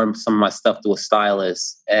had worn some of my stuff to a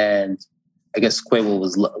stylist, and I guess Quavo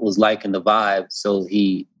was liking the vibe. So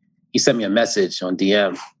he sent me a message on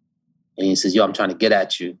DM, and he says, "Yo, I'm trying to get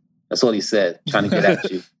at you." That's all he said. Trying to get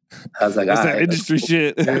at you. I was like, that's all that right, industry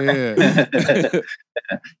shit.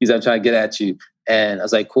 He said, "I'm trying to get at you," and I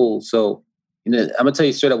was like, "Cool." So I'm gonna tell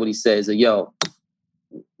you straight up what he said. He's like, "Yo,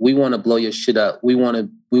 we want to blow your shit up. We want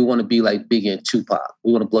to be like Biggie and Tupac.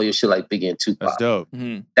 We want to blow your shit like Biggie and Tupac." That's dope.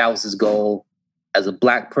 That was his goal. As a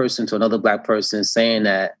black person to another black person, saying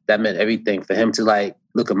that meant everything for him to like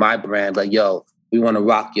look at my brand, like, "Yo, we want to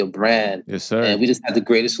rock your brand." Yes, sir. And we just had the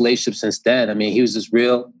greatest relationship since then. I mean, he was just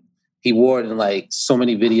real. He wore it in like so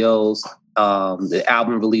many videos. The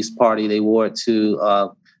album release party, they wore it to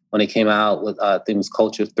when they came out with I think it was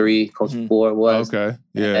Culture 3, Culture 4 was. Okay.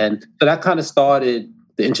 Yeah. And so that kind of started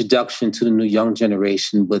the introduction to the new young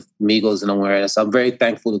generation with Migos and awareness. I'm very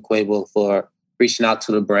thankful to Quavo for reaching out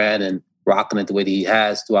to the brand and rocking it the way that he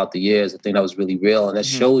has throughout the years. I think that was really real. And that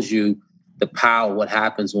shows you the power of what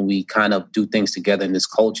happens when we kind of do things together in this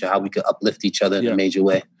culture, how we could uplift each other in a major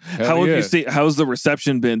way. How have you seen, how's the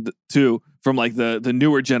reception been too from like the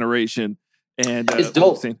newer generation? And it's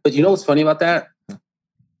dope. But you know what's funny about that?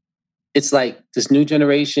 It's like this new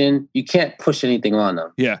generation, you can't push anything on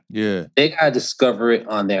them. Yeah. They gotta discover it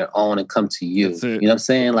on their own and come to you. You know what I'm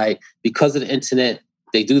saying? Like, because of the internet,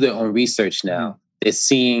 they do their own research now. They're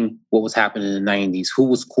seeing what was happening in the 90s, who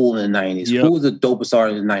was cool in the 90s, who was the dopest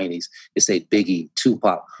artist in the 90s. They say Biggie,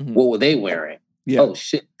 Tupac. What were they wearing? Oh,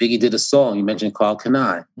 shit. Biggie did a song. You mentioned Karl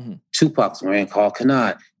Kani. Tupac's wearing Karl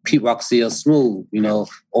Kani. Pete Rock, CL Smooth.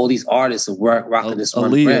 All these artists are rocking this one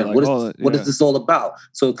brand. Like what is this all about?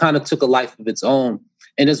 So it kind of took a life of its own.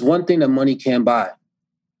 And there's one thing that money can't buy.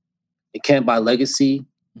 It can't buy legacy,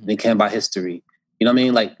 and it can't buy history. You know what I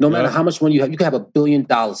mean? Like, no matter how much money you have have $1 billion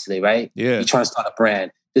today, right? Yeah. You're trying to start a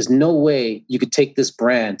brand. There's no way you could take this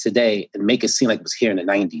brand today and make it seem like it was here in the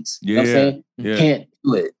 90s. You know what I'm saying? You can't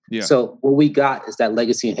do it. Yeah. So what we got is that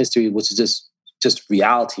legacy and history, which is just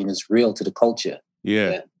reality, and it's real to the culture.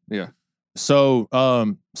 Yeah. So,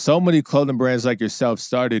 so many clothing brands like yourself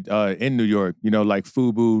started in New York, like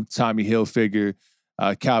FUBU, Tommy Hilfiger,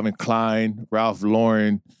 Calvin Klein, Ralph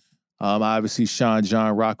Lauren, obviously Sean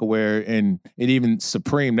John Rockaware, and even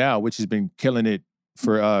Supreme now, which has been killing it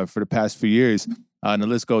for the past few years. And the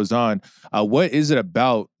list goes on. What is it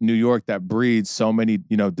about New York that breeds so many,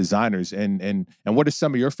 designers? And what are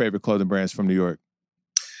some of your favorite clothing brands from New York?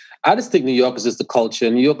 I just think New York is just the culture.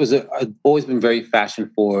 New Yorkers have always been very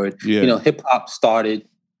fashion forward. Hip hop started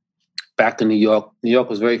back in New York. New York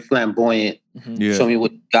was very flamboyant. Show me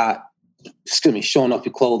what you got. Showing off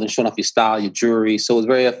your clothing, showing off your style, your jewelry. So it was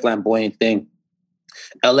very a flamboyant thing.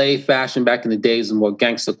 LA fashion back in the days was more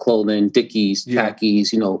gangster clothing, Dickies,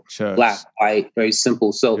 khakis, black, white, very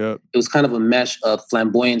simple. So it was kind of a mesh of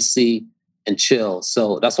flamboyancy and chill.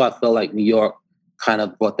 So that's why I feel like New York kind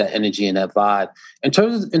of brought that energy and that vibe. In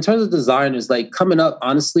terms of designers, like coming up,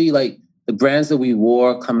 honestly, like the brands that we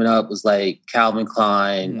wore coming up was like Calvin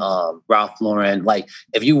Klein, Ralph Lauren. Like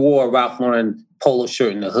if you wore a Ralph Lauren polo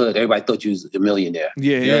shirt in the hood, everybody thought you was a millionaire.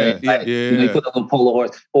 You put a little polo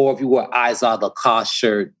horse, or if you wore Izod Lacoste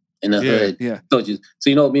shirt in the hood, thought you.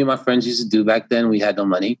 So what me and my friends used to do back then? We had no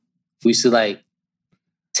money. We used to like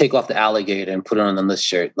take off the alligator and put it on the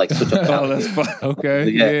shirt, like switch up. Oh, that's fun. Okay.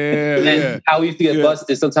 And then how we used to get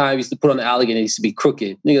busted. Sometimes we used to put on the alligator, it used to be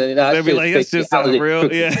crooked. They'd be like, it's just not real.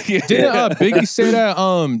 Didn't Biggie say that?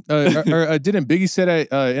 Or didn't Biggie say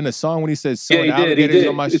that in a song when he said, "So he did.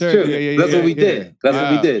 on my shirt"? That's what we did. That's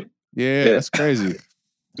what we did. Yeah, that's crazy.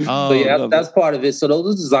 So yeah, that's part of it. So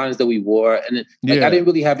those are designs that we wore, and I didn't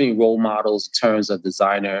really have any role models in terms of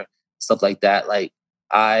designer stuff like that. Like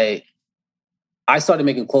I started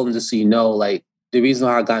making clothing, just so you know. Like the reason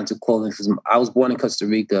why I got into clothing because I was born in Costa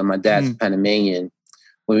Rica. My dad's Panamanian.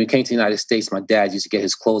 When we came to the United States, my dad used to get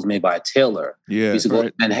his clothes made by a tailor. Yeah, he used to go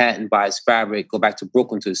to Manhattan, buy his fabric, go back to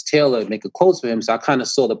Brooklyn to his tailor, make a clothes for him. So I kind of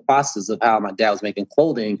saw the process of how my dad was making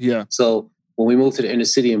clothing. Yeah. So when we moved to the inner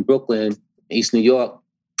city in Brooklyn, East New York,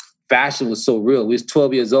 fashion was so real. We was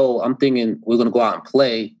 12 years old. I'm thinking we're going to go out and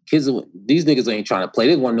play. These niggas ain't trying to play.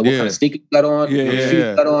 They want to know what kind of sneakers you got on, what shoes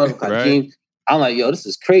you got on, what kind of jeans. I'm like, yo, this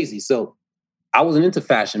is crazy. So I wasn't into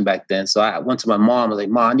fashion back then. So I went to my mom. I was like,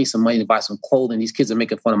 Mom, I need some money to buy some clothing. These kids are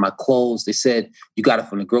making fun of my clothes. They said, you got it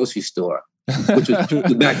from the grocery store. Which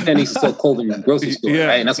was back then, they used to sell clothing in the grocery store,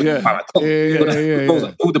 right? And that's what I buy my clothes. Go to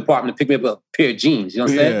the food department to pick me up a pair of jeans. You know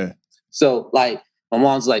what I'm saying? So, like, my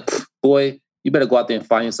mom's like, boy, you better go out there and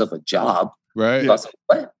find yourself a job. Right. So I was like,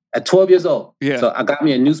 what? At 12 years old. Yeah. So I got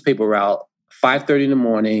me a newspaper route. 5:30 in the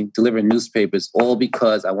morning, delivering newspapers, all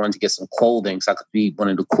because I wanted to get some clothing so I could be one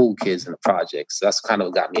of the cool kids in the project. So that's kind of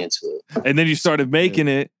what got me into it. And then you started making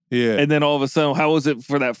it. Yeah. And then all of a sudden, how was it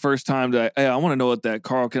for that first time that, hey, I want to know what that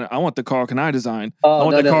I want the Karl Kani design. Oh, I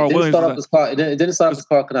want the Karl Williams design. It didn't start off as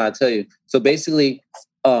Karl Kani, I'll tell you. So basically,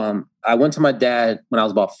 I went to my dad when I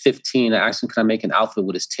was about 15. I asked him, can I make an outfit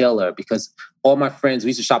with his tailor? Because all my friends, we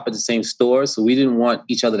used to shop at the same store. So we didn't want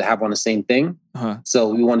each other to have on the same thing. So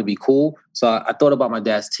we wanted to be cool. So I thought about my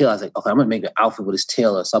dad's tailor. I was like, okay, I'm going to make an outfit with his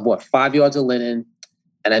tailor. So I bought 5 yards of linen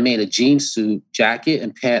and I made a jean suit, jacket,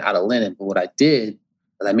 and pant out of linen. But what I did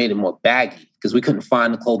was I made it more baggy because we couldn't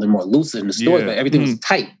find the clothing more loose in the stores, but everything was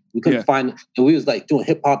tight. We couldn't find it. And we was like doing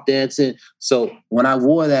hip hop dancing. So when I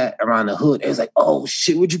wore that around the hood, it was like, oh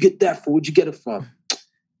shit, where'd you get that from? Where'd you get it from?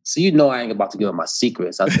 So you know I ain't about to give up my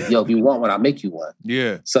secrets. I was like, yo, if you want one, I'll make you one.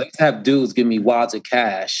 Yeah. So I used to have dudes give me wads of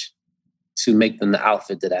cash to make them the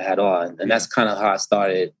outfit that I had on. And that's kind of how I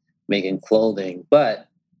started making clothing. But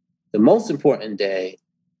the most important day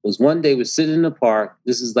was one day we're sitting in the park.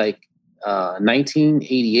 This is like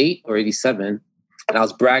 1988 or 87. And I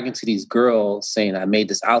was bragging to these girls saying I made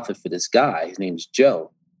this outfit for this guy. His name is Joe.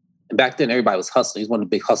 And back then, everybody was hustling. He's one of the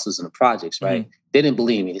big hustlers in the projects, right? They didn't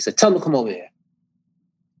believe me. They said, tell him to come over here.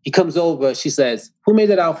 He comes over. She says, who made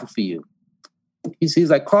that outfit for you? He's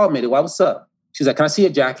like, Karl made it. Why, what's up? She's like, can I see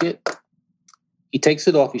your jacket? He takes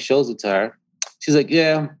it off. He shows it to her. She's like,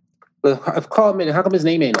 yeah. But if Karl made it, how come his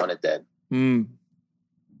name ain't on it then?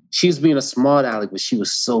 She was being a smart aleck, but she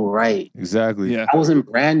was so right. Exactly. Yeah. I wasn't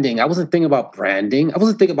branding. I wasn't thinking about branding. I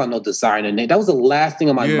wasn't thinking about no designer name. That was the last thing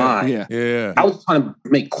on my mind. Yeah. I was trying to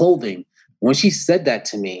make clothing. When she said that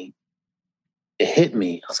to me, it hit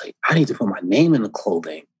me. I was like, I need to put my name in the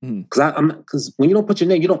clothing. Because when you don't put your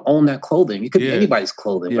name, you don't own that clothing. It could be anybody's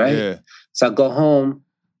clothing, right? Yeah. So I go home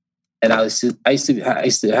and I used to have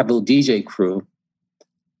a little DJ crew.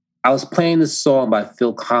 I was playing this song by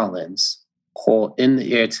Phil Collins called In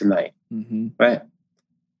the Air Tonight, right?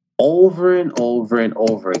 Over and over and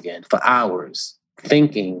over again for hours,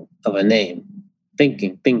 thinking of a name,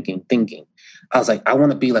 thinking. I was like, I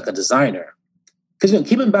want to be like a designer. Because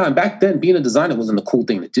keep in mind, back then, being a designer wasn't a cool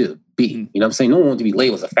thing to do. You know what I'm saying? No one wanted to be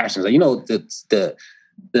labeled as a fashion designer. You know,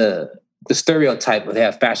 the stereotype of they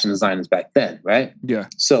have fashion designers back then, right? Yeah.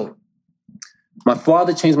 So my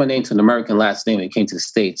father changed my name to an American last name when he came to the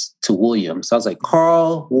States, to Williams. So I was like,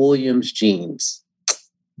 Karl Williams Jeans.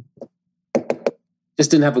 Just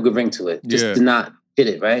didn't have a good ring to it. Just did not hit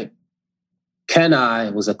it, right? Can I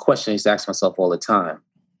was a question I used to ask myself all the time.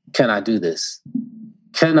 Can I do this?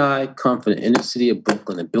 Can I come from the inner city of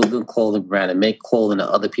Brooklyn and build a clothing brand and make clothing that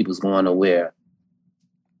other people's going to wear?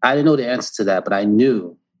 I didn't know the answer to that, but I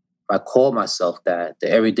knew if I called myself that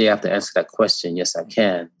every day I have to answer that question, yes, I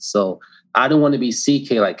can. So I didn't want to be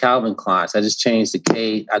CK like Calvin Klein. So I just changed the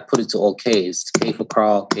K. I put it to all Ks. K for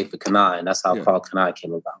Karl, K for Kani. And that's how Karl Kani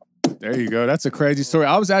came about. There you go. That's a crazy story.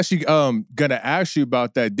 I was actually gonna ask you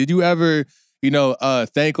about that. Did you ever,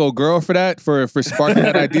 thank old girl for that, for sparking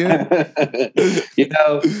that idea?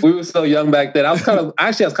 We were so young back then. I was kind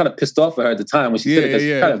of pissed off at her at the time when she said it, because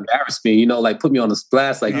she kind of embarrassed me, like put me on the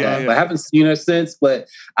splash like that. But I haven't seen her since, but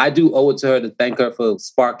I do owe it to her to thank her for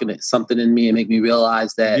sparking something in me and make me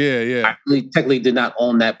realize that I really technically did not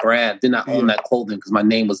own that brand, did not own that clothing because my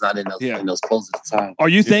name was not in those clothes at the time. Are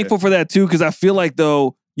you thankful for that too? Because I feel like,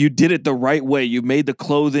 though, you did it the right way. You made the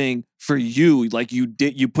clothing for you. Like you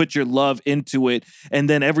put your love into it, and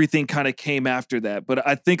then everything kind of came after that. But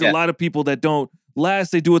I think a lot of people that don't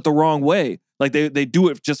last, they do it the wrong way. Like they do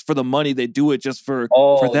it just for the money. They do it just for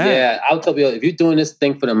that. Yeah, I'll tell you, if you're doing this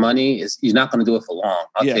thing for the money, you're not going to do it for long.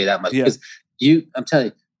 I'll tell you that much. Because I'm telling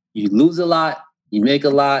you, you lose a lot, you make a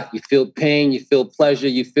lot, you feel pain, you feel pleasure,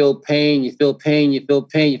 you feel pain, you feel pain, you feel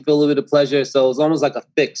pain, you feel a little bit of pleasure. So it's almost like a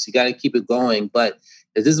fix. You got to keep it going. But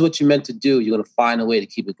if this is what you're meant to do, you're going to find a way to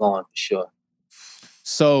keep it going for sure.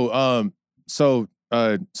 So,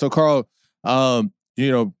 Karl,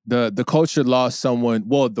 the culture lost someone.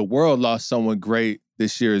 Well, the world lost someone great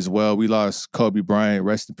this year as well. We lost Kobe Bryant.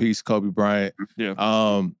 Rest in peace, Kobe Bryant.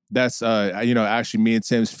 Yeah. That's actually me and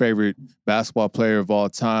Tim's favorite basketball player of all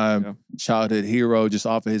time, childhood hero, just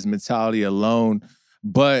off of his mentality alone.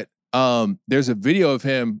 But there's a video of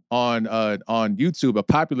him on YouTube, a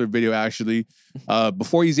popular video actually.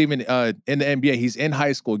 Before he's even in the NBA, he's in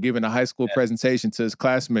high school giving a high school presentation to his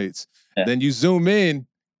classmates. Yeah. Then you zoom in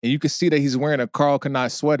and you can see that he's wearing a Karl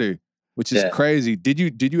Kani sweater, which is crazy. Did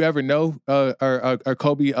you ever know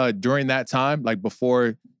Kobe during that time, like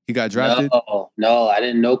before he got drafted? No, I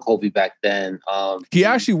didn't know Kobe back then. He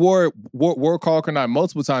actually wore Karl Kani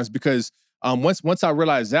multiple times because once I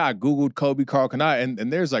realized that, I Googled Karl Kani,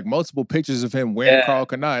 and there's like multiple pictures of him wearing Karl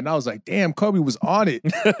Kani, and I was like, damn, Kobe was on it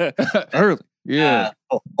early. Yeah,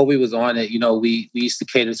 Kobe was on it. We used to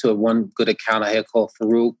cater to one good account I had called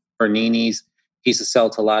Farouk Bernini's. He used to sell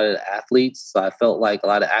to a lot of the athletes, so I felt like a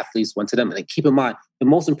lot of athletes went to them. And keep in mind, the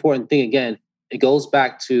most important thing, again, it goes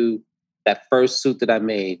back to that first suit that I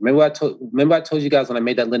made. Remember I told you guys when I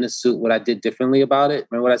made that linen suit, what I did differently about it?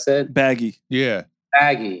 Remember what I said? Baggy. Yeah.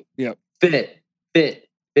 Baggy. Yep. Fit.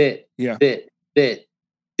 Yeah. Fit.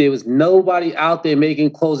 There was nobody out there making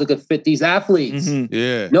clothes that could fit these athletes. Mm-hmm.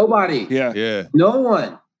 Yeah. Nobody. Yeah. No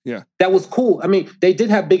one. Yeah. That was cool. I mean, they did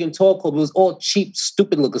have big and tall clothes, but it was all cheap,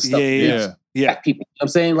 stupid looking stuff. Yeah. Black people. You know what I'm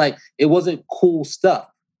saying? Like, it wasn't cool stuff.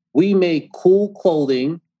 We made cool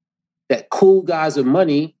clothing that cool guys with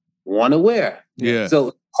money want to wear. Yeah.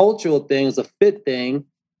 So cultural thing is a fit thing.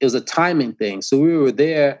 It was a timing thing. So we were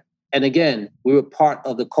there. And again, we were part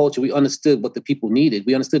of the culture. We understood what the people needed.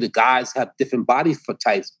 We understood that guys have different body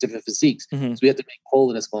types, different physiques. Mm-hmm. So we have to make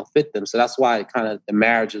clothing that's going to fit them. So that's why the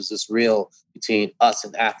marriage was just real between us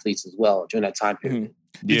and athletes as well during that time period.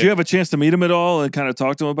 Mm-hmm. Did you have a chance to meet him at all and kind of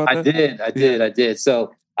talk to him about that? I did.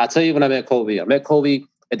 So I'll tell you when I met Kobe. I met Kobe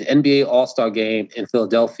at the NBA All-Star Game in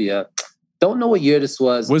Philadelphia. Don't know what year this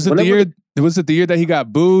was. Was it the year that he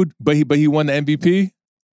got booed, but he won the MVP?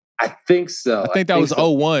 I think so. I think that was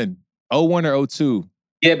 01. 01 or 02.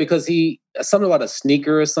 Yeah, because something about a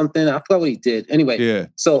sneaker or something. I forgot what he did. Anyway,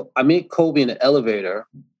 so I met Kobe in the elevator.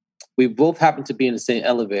 We both happened to be in the same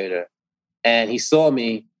elevator. And he saw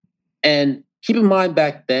me. And keep in mind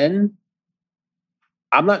back then,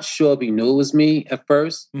 I'm not sure if he knew it was me at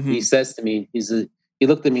first. Mm-hmm. He says to me, he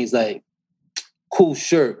looked at me, he's like, cool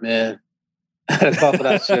shirt, man. I thought for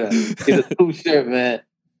that shirt. He's a cool shirt, man.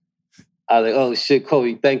 I was like, oh shit,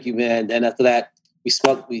 Kobe, thank you, man. And after that, we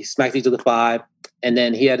smacked each other 5. And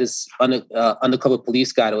then he had this undercover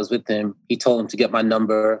police guy that was with him. He told him to get my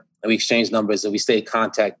number, and we exchanged numbers, and we stayed in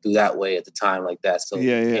contact through that way at the time like that. So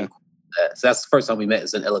yeah. So that's the first time we met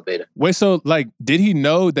as an elevator. Wait, so like, did he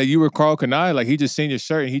know that you were Karl Kani? Like, he just seen your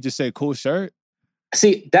shirt and he just said, cool shirt?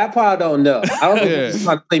 See, that part I don't know. I don't know if he was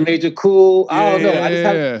trying to play Major Cool. I don't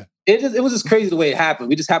know. It was just crazy the way it happened.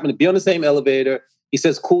 We just happened to be on the same elevator. He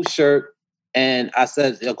says, cool shirt. And I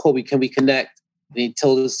said, Kobe, can we connect? And he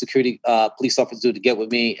told the security police officer to get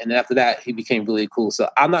with me. And then after that, he became really cool. So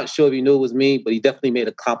I'm not sure if he knew it was me, but he definitely made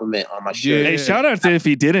a compliment on my shirt. Hey, shout out to if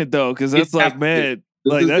he didn't, though, because that's like, man,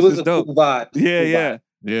 like that's just dope. Cool vibe.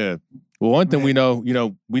 Yeah. Well, one thing we know that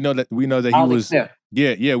he was,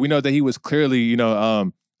 we know that he was clearly,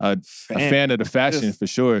 a fan of the fashion for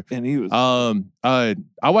sure. And he was.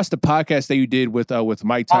 I watched the podcast that you did with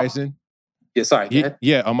Mike Tyson. Yeah, sorry.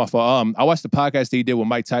 On my fault. I watched the podcast that you did with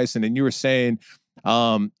Mike Tyson, and you were saying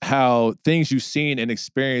how things you've seen and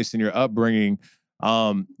experienced in your upbringing,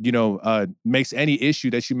 makes any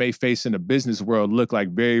issue that you may face in the business world look like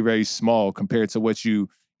very, very small compared to what you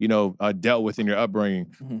dealt with in your upbringing.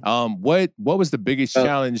 Mm-hmm. What was the biggest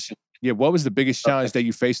challenge? Yeah, what was the biggest challenge that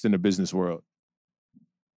you faced in the business world?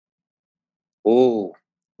 Oh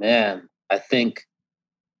man, I think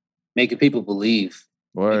making people believe.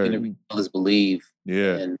 Word. Making others believe.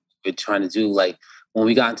 Yeah. And we're trying to do, like, when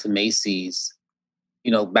we got into Macy's,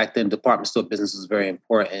 back then department store business was very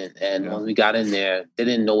important. And when we got in there, they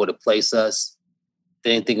didn't know where to place us.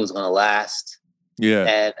 They didn't think it was going to last. Yeah.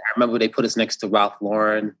 And I remember they put us next to Ralph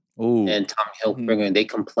Lauren and Tommy Hilfiger, and they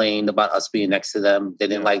complained about us being next to them. They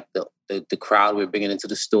didn't like the crowd we were bringing into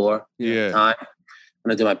the store at the time.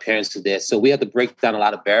 When I did my parents were there. So we had to break down a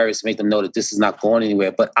lot of barriers to make them know that this is not going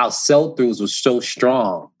anywhere. But our sell-throughs were so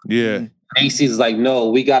strong. Yeah. Macy's is like, no,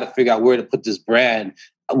 we got to figure out where to put this brand.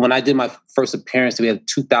 when I did my first appearance, we had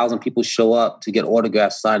 2,000 people show up to get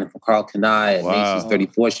autographs signed from Karl Kani at Macy's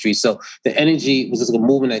 34th Street. So the energy was just a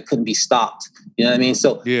movement that couldn't be stopped. You know what I mean?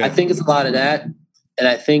 So I think it's a lot of that. And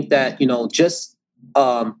I think that, just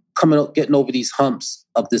getting over these humps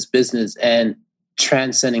of this business and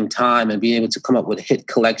transcending time and being able to come up with a hit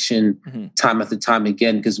collection time after time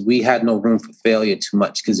again, because we had no room for failure too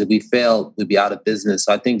much. Because if we failed, we'd be out of business.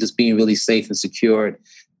 So I think just being really safe and secured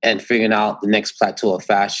and figuring out the next plateau of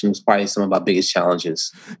fashion was probably some of our biggest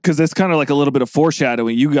challenges. Because it's kind of like a little bit of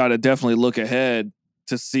foreshadowing. You got to definitely look ahead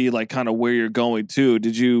to see like kind of where you're going to.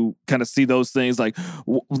 Did you kind of see those things like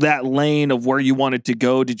that lane of where you wanted to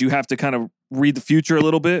go? Did you have to kind of read the future a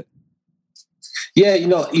little bit? Yeah,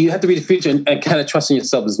 you have to read the future and kind of trust in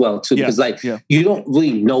yourself as well too. Because you don't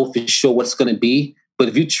really know for sure what's going to be, but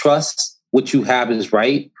if you trust what you have is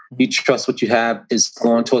right, you trust what you have is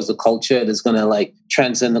going towards the culture that's going to like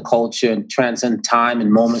transcend the culture and transcend time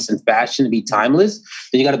and moments and fashion and be timeless,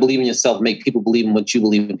 then you got to believe in yourself, make people believe in what you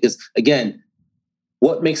believe in. Because again,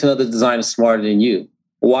 what makes another designer smarter than you?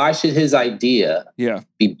 Why should his idea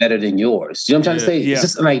be better than yours? You know what I'm trying to say? It's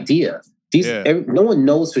just an idea. No one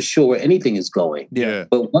knows for sure where anything is going. Yeah.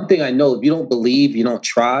 But one thing I know, if you don't believe, you don't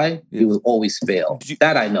try, you will always fail.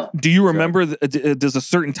 That I know. Do you remember, does a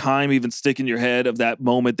certain time even stick in your head of that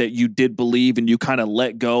moment that you did believe and you kind of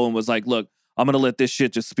let go and was like, look, I'm going to let this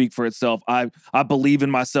shit just speak for itself. I believe in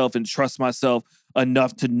myself and trust myself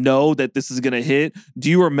enough to know that this is going to hit. Do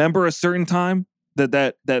you remember a certain time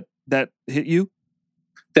that hit you?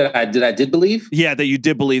 That I did believe? Yeah, that you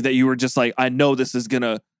did believe, that you were just like, I know this is going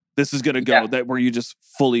to go, that where you just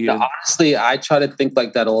fully... honestly, I try to think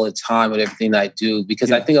like that all the time with everything that I do,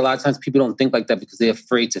 because I think a lot of times people don't think like that because they're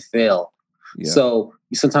afraid to fail. Yeah. So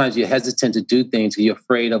sometimes you're hesitant to do things because you're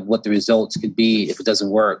afraid of what the results could be if it doesn't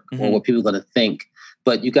work or what people are going to think.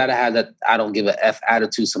 But you got to have that I don't give a F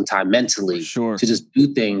attitude sometime mentally to just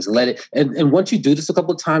do things, let it. And once you do this a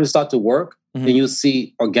couple of times and start to work, then you'll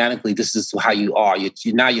see organically this is how you are.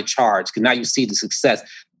 Now you're charged, because now you see the success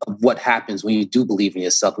of what happens when you do believe in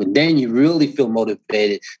yourself. And then you really feel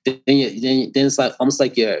motivated. Then it's like almost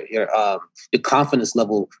like your confidence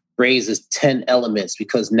level raises 10 elements,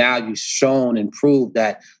 because now you've shown and proved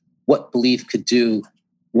that what belief could do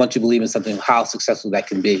once you believe in something, how successful that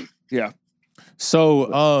can be. Yeah.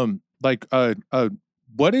 So,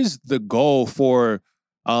 what is the goal for,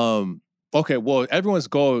 okay, well, everyone's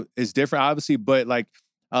goal is different, obviously, but like,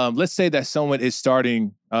 let's say that someone is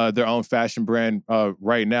starting their own fashion brand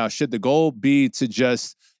right now. Should the goal be to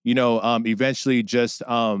just, eventually just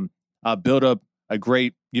build up a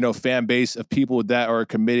great, fan base of people that are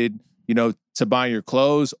committed, to buying your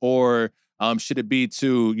clothes, or should it be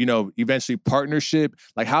to, eventually partnership?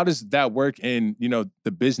 Like, how does that work in,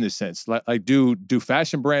 the business sense? Like do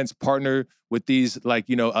fashion brands partner with these, like,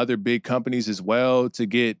 other big companies as well to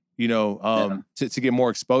get, to get more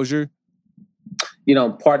exposure?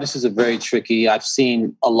 Partnerships are very tricky. I've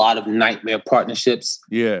seen a lot of nightmare partnerships.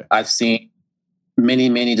 Yeah. I've seen many,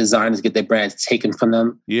 many designers get their brands taken from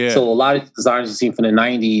them. Yeah. So a lot of designers you've seen from the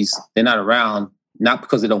 90s, they're not around, not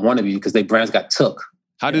because they don't want to be, because their brands got took.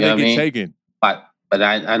 How did they get taken? But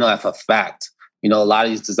I know that for a fact. A lot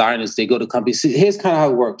of these designers, they go to companies. See, here's kind of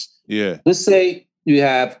how it works. Yeah. Let's say you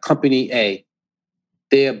have company A.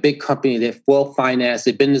 They're a big company. They're well financed.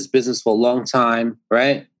 They've been in this business for a long time,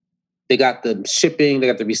 right? They got the shipping, they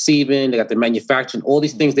got the receiving, they got the manufacturing, all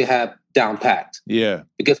these things they have down packed. Yeah.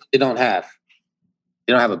 Because they don't have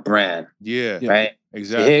a brand. Yeah. Right?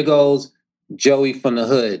 Exactly. So here goes Joey from the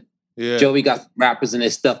hood. Yeah. Joey got rappers in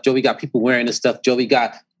his stuff. Joey got people wearing his stuff. Joey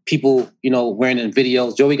got people, wearing in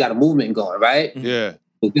videos. Joey got a movement going, right? Yeah.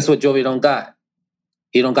 But guess what Joey don't got?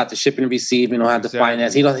 He don't got the shipping and receiving. He don't have the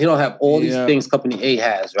finance. He don't have all these things company A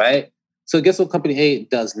has, right? So guess what company A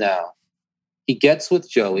does now? He gets with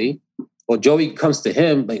Joey, or Joey comes to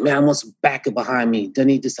him like, man, I want some backing behind me. I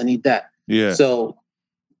need this, I need that. Yeah. So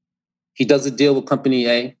he does a deal with company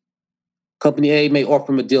A. Company A may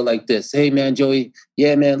offer him a deal like this. Hey man, Joey,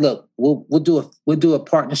 yeah, man, look, we'll do a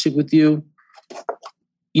partnership with you.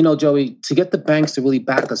 Joey, to get the banks to really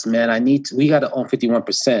back us, man, we gotta own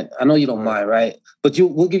 51%. I know you don't mind, right? But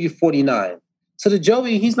we'll give you 49. So the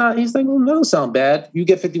Joey, he's like, well, that don't sound bad. You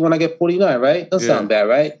get 51, I get 49, right? Doesn't sound bad,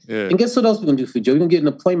 right? Yeah. And guess what else we're gonna do for Joey? We're gonna get an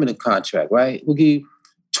employment contract, right? We'll give you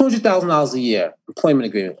 $200,000 a year employment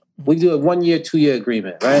agreement. We do a 1 year, 2 year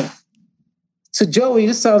agreement, right? So Joey,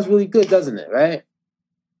 this sounds really good, doesn't it, right?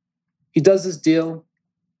 He does this deal.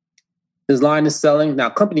 His line is selling. Now,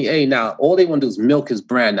 Company A, now, all they want to do is milk his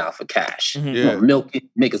brand now for cash. Mhm. You know, milk it,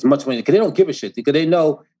 make as much money. Because they don't give a shit. Because they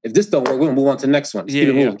know if this don't work, we're going to move on to the next one. Just keep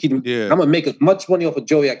it moving. Yeah. I'm going to make as much money off of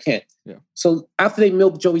Joey I can. Yeah. So after they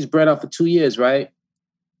milked Joey's brand out for 2 years, right?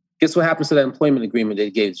 Guess what happens to that employment agreement they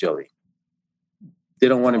gave Joey? They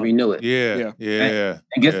don't want to renew it. Yeah.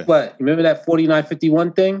 And guess what? Remember that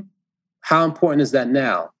 4951 thing? How important is that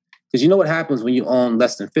now? Because you know what happens when you own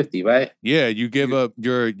less than 50, right? Yeah, you give up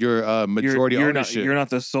your majority ownership. You're not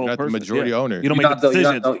the sole person. The majority owner. You don't make the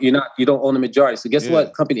decisions. You don't own the majority. So guess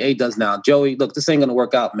what Company A does now? Joey, look, this ain't going to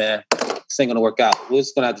work out, man. This ain't going to work out. We're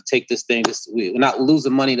just going to have to take this thing. We're not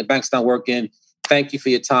losing money. The bank's not working. Thank you for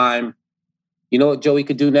your time. You know what Joey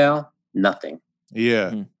could do now? Nothing.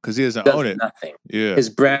 Yeah, because he doesn't own it. Nothing. Yeah. His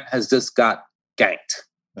brand has just got ganked.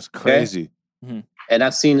 That's crazy. Okay? Mm-hmm. And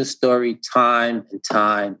I've seen this story time and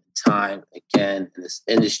time again in this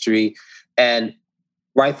industry. And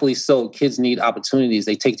rightfully so, kids need opportunities.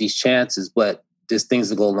 They take these chances, but there's things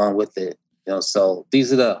that go along with it. You know, so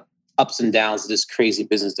these are the ups and downs of this crazy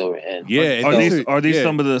business that we're in. Yeah. Are these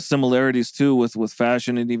some of the similarities too with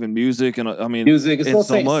fashion and even music? And I mean, music, it's all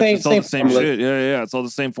so much. It's all the same formula. shit. Yeah. It's all the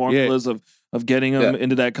same formulas of getting them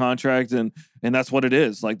into that contract, and that's what it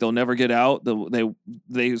is. Like they'll never get out.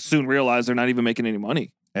 They soon realize they're not even making any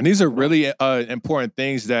money. And these are really important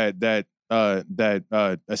things that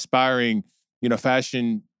aspiring,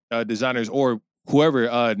 fashion designers or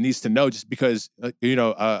whoever needs to know. Just because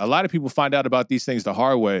a lot of people find out about these things the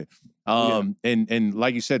hard way. And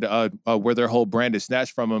like you said, where their whole brand is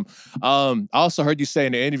snatched from them. I also heard you say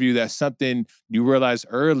in the interview that something you realized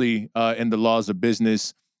early in the laws of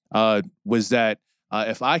business was that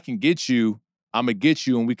if I can get you, I'm gonna get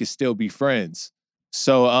you, and we could still be friends.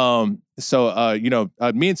 So,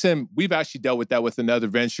 me and Tim, we've actually dealt with that with another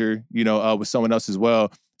venture, with someone else as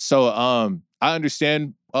well. So, I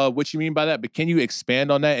understand what you mean by that, but can you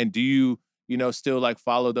expand on that? And do you, still like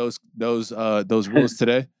follow those rules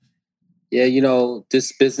today? Yeah,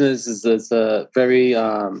 this business is a very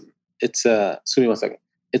excuse me one second.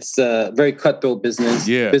 It's a very cutthroat business.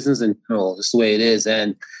 Yeah. Business in general, just the way it is.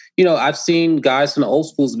 And I've seen guys from the old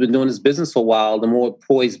schools have been doing this business for a while. The more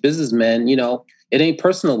poised businessmen, it ain't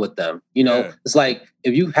personal with them. It's like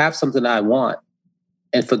if you have something I want,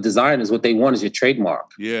 and for designers, what they want is your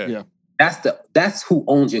trademark. Yeah. That's who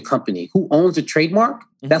owns your company. Who owns the trademark?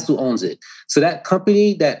 That's who owns it. So that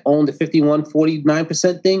company that owned the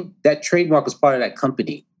 49% thing, that trademark was part of that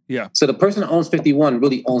company. Yeah. So the person that owns 51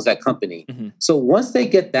 really owns that company. Mm-hmm. So once they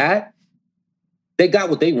get that, they got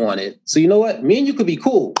what they wanted. So you know what? Me and you could be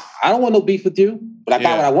cool. I don't want no beef with you, but I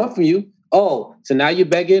got what I want from you. Oh, so now you're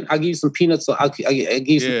begging? I'll give you some peanuts. So I'll give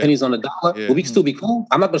you some pennies on the dollar. Yeah. But we can still be cool.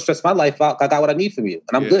 I'm not going to stress my life out. I got what I need from you,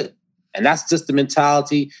 and I'm good. And that's just the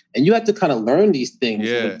mentality. And you have to kind of learn these things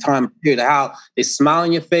over time period of how they smile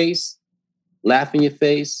in your face, laugh in your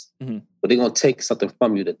face, but they're going to take something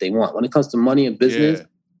from you that they want. When it comes to money and business,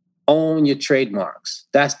 own your trademarks.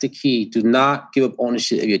 That's the key. Do not give up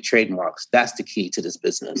ownership of your trademarks. That's the key to this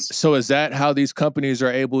business. So is that how these companies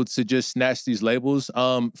are able to just snatch these labels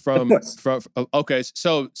from okay.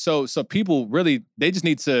 So people really, they just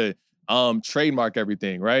need to trademark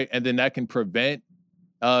everything, right? And then that can prevent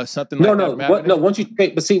something like that. No, once you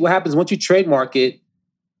trade, but see what happens once you trademark it,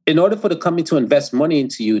 in order for the company to invest money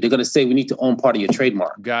into you, they're going to say we need to own part of your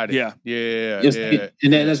trademark. Got it. Yeah.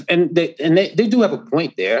 And they do have a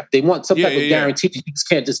point there. They want some type of guarantee. You just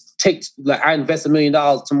can't just take, like, I invest $1 million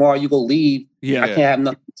tomorrow, you go leave. I can't have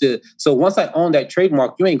nothing to. So once I own that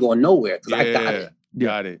trademark, you ain't going nowhere because I got it.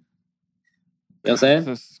 Got it. You know what I'm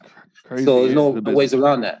saying? Crazy. So there's no ways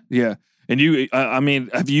around that. Yeah. And you,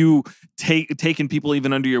 have you taken people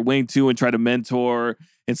even under your wing too and try to mentor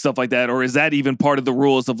and stuff like that? Or is that even part of the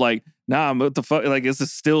rules of like, nah, what the fuck? Like, this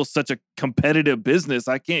is still such a competitive business.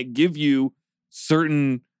 I can't give you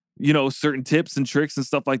certain tips and tricks and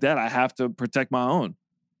stuff like that. I have to protect my own.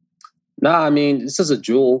 Nah, I mean, this is a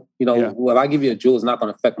jewel. If I give you a jewel, it's not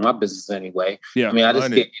going to affect my business anyway. Yeah. I mean, I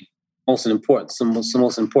just get some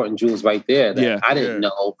most important jewels right there that I didn't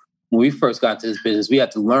know. When we first got to this business, we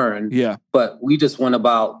had to learn. Yeah. But we just went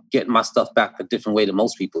about getting my stuff back a different way than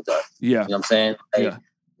most people do. Yeah. You know what I'm saying? Like,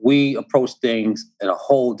 we approach things in a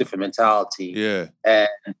whole different mentality. Yeah. And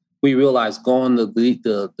we realized going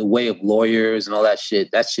the way of lawyers and all that shit,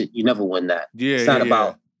 you never win that. Yeah. It's not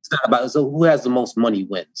about so who has the most money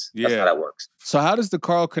wins. That's how that works. So how does the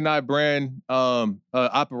Karl Kani brand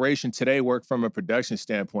operation today work from a production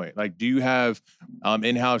standpoint? Like, do you have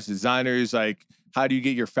in-house designers? Like, how do you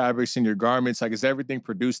get your fabrics and your garments? Like, is everything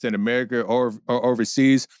produced in America or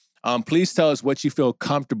overseas? Please tell us what you feel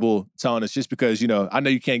comfortable telling us, just because, I know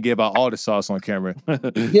you can't give out all the sauce on camera.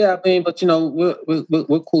 Yeah, I mean, but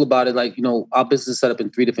we're cool about it. Like, our business is set up in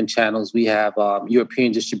 3 different channels. We have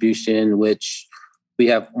European distribution, which we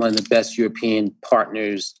have one of the best European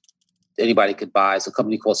partners anybody could buy. It's a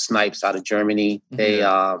company called Snipes out of Germany. They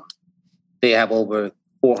have over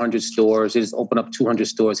 400 stores. They just opened up 200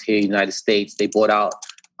 stores here in the United States. They bought out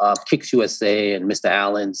Kicks USA and Mr.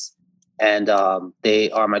 Allen's. And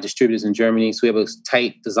they are my distributors in Germany. So we have a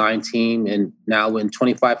tight design team. And now we're in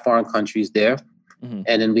 25 foreign countries there. Mm-hmm.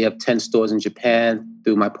 And then we have 10 stores in Japan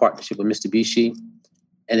through my partnership with Mitsubishi.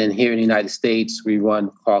 And then here in the United States, we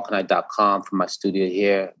run KarlKani.com from my studio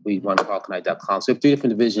here. We run KarlKani.com. So we have 3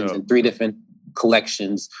 different divisions and 3 different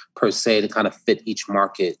collections per se to kind of fit each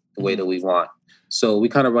market the way that we want. So we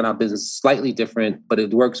kind of run our business slightly different, but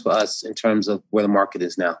it works for us in terms of where the market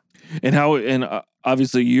is now. And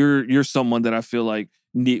obviously you're someone that I feel like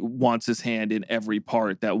wants his hand in every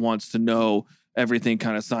part, that wants to know everything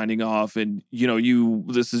kind of signing off. And,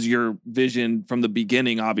 this is your vision from the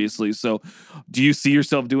beginning, obviously. So do you see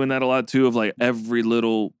yourself doing that a lot too, of like every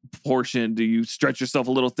little portion? Do you stretch yourself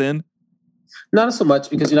a little thin? Not so much,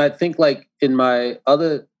 because, I think like in my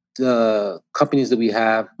other companies that we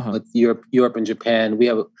have with Europe and Japan, we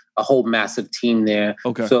have a whole massive team there.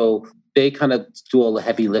 Okay. So they kind of do all the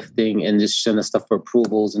heavy lifting and just send us stuff for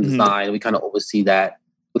approvals and design. We kind of oversee that.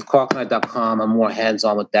 With KarlKani.com, I'm more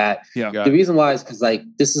hands-on with that. Yeah. The reason why is because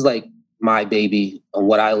this is my baby and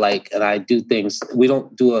what I like, and I do things. We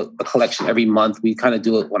don't do a collection every month. We kind of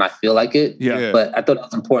do it when I feel like it. Yeah. But I thought it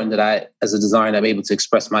was important that I, as a designer, I'm able to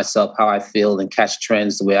express myself how I feel and catch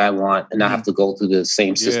trends the way I want, and not have to go through the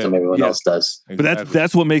same system everyone else does. Exactly. But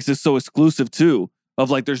that's what makes it so exclusive too. Of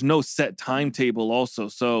there's no set timetable also.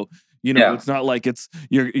 So it's not like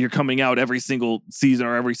you're coming out every single season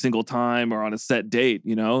or every single time or on a set date.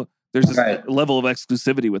 There's this level of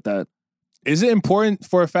exclusivity with that. Is it important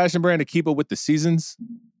for a fashion brand to keep up with the seasons?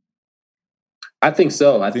 I think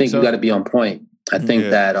so. I think you got to be on point. I think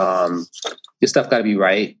that your stuff got to be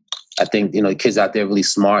right. I think, kids out there are really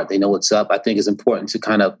smart. They know what's up. I think it's important to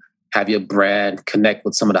kind of have your brand connect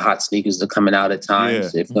with some of the hot sneakers that are coming out at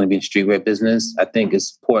times. If you're going to be in streetwear business, I think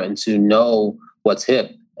it's important to know what's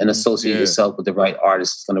hip and associate yourself with the right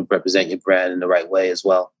artist that's going to represent your brand in the right way as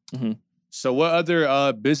well. Mm-hmm. So what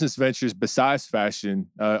other business ventures besides fashion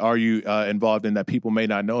are you involved in that people may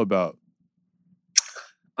not know about?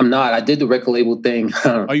 I'm not. I did the record label thing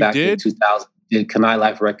back in 2000. Did Kani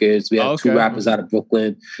Life Records. We had 2 rappers out of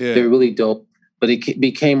Brooklyn. Yeah. They were really dope. But it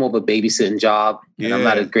became more of a babysitting job. And I'm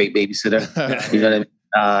not a great babysitter. You know what I mean?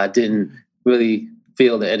 I didn't really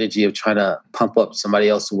feel the energy of trying to pump up somebody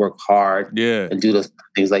else to work hard and do those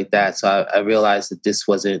things like that. So I realized that this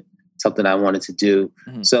wasn't something I wanted to do.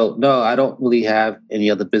 Mm-hmm. So no, I don't really have any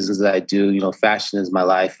other business that I do. Fashion is my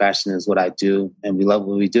life. Fashion is what I do. And we love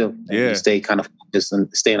what we do. And we stay kind of focused and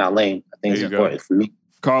stay in our lane. I think it's important for me.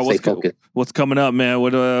 Karl, what's coming up, man?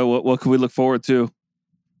 What can we look forward to?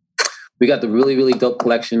 We got the really, really dope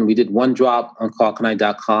collection. We did one drop on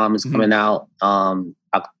KarlKani.com. It's coming out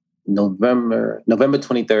November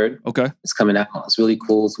 23rd. Okay. It's coming out. It's really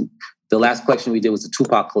cool. So the last collection we did was the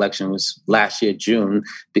Tupac collection, was last year, June.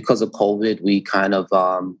 Because of COVID, we kind of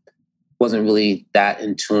wasn't really that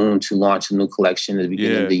in tune to launch a new collection at the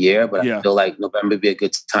beginning of the year. But I feel like November would be a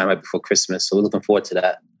good time right before Christmas. So we're looking forward to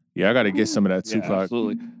that. Yeah, I got to get some of that Tupac.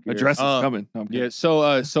 Absolutely. A dress is coming.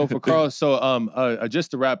 So for Karl,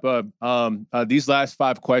 just to wrap up, these last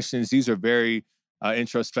 5 questions, these are very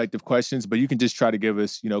introspective questions, but you can just try to give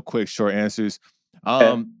us, quick, short answers.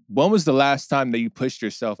 When was the last time that you pushed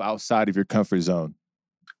yourself outside of your comfort zone?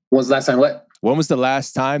 When was the last time what? When was the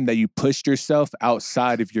last time that you pushed yourself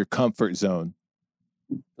outside of your comfort zone?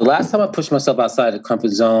 The last time I pushed myself outside the comfort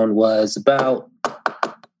zone was about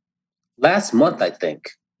last month, I think.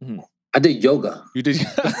 Mm-hmm. I did yoga. You did?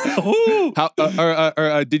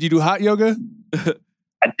 Did you do hot yoga?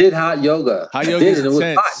 I did hot yoga. Hot yoga is intense. It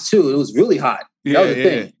was hot too. It was really hot. Yeah, that was the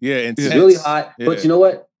thing. Yeah, intense. It was really hot. Yeah. But you know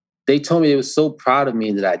what? They told me they were so proud of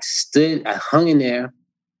me that I hung in there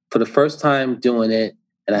for the first time doing it.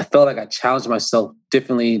 And I felt like I challenged myself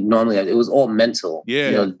differently. Normally, it was all mental.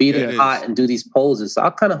 Yeah. Beat it hot and do these poses. So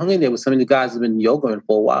I kind of hung in there with some of the guys who've been yogaing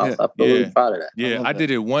for a while. Yeah. So I feel really proud of that. Yeah, I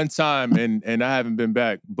did it one time and I haven't been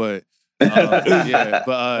back. But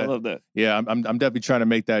I love that. Yeah, I'm definitely trying to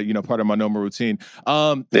make that part of my normal routine.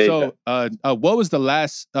 What was the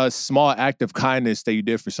last small act of kindness that you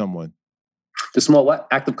did for someone? The small what?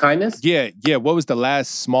 Act of kindness? Yeah. What was the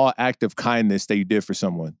last small act of kindness that you did for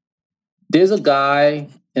someone? There's a guy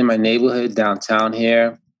in my neighborhood downtown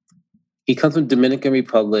here. He comes from Dominican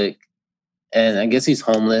Republic, and I guess he's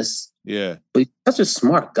homeless. Yeah. But he's such a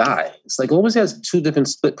smart guy. It's like almost has two different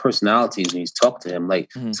split personalities when you talk to him. Like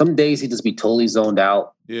some days he just be totally zoned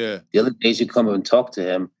out. Yeah. The other days you come up and talk to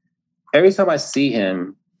him. Every time I see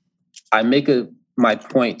him, I make my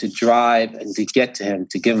point to drive and to get to him,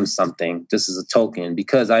 to give him something, just as a token,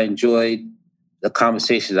 because I enjoyed the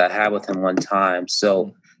conversations I had with him one time.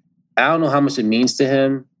 So I don't know how much it means to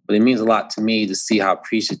him, but it means a lot to me to see how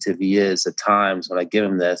appreciative he is at times when I give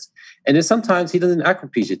him this. And then sometimes he doesn't act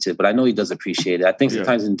appreciative, but I know he does appreciate it. I think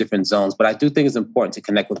sometimes in different zones, but I do think it's important to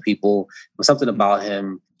connect with people. With something about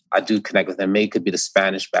him, I do connect with him. Maybe it could be the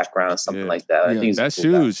Spanish background, something like that. I think that's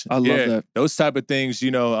cool huge. I love that. Those type of things,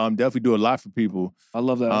 definitely do a lot for people. I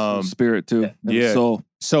love that spirit too.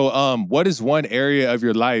 So, what is one area of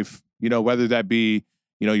your life, whether that be,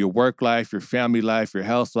 your work life, your family life, your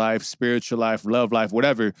health life, spiritual life, love life,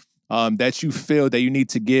 whatever, that you feel that you need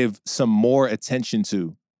to give some more attention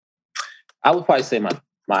to? I would probably say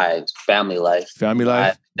my family life. Family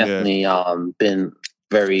life? I've definitely been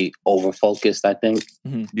very over focused, I think.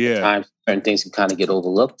 Yeah. At times certain things can kind of get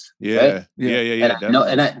overlooked. Yeah. Right? Yeah.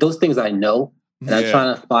 And those things I know. And I'm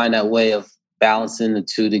trying to find that way of balancing the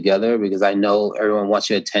two together, because I know everyone wants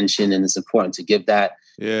your attention and it's important to give that.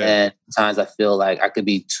 Yeah. And sometimes I feel like I could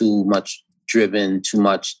be too much driven, too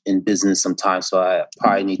much in business sometimes. So I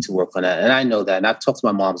probably need to work on that. And I know that. And I've talked to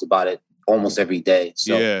my moms about it almost every day.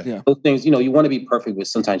 So those things, you want to be perfect, but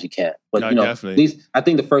sometimes you can't. But, at least I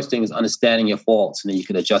think the first thing is understanding your faults, and then you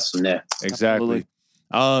can adjust from there. Exactly.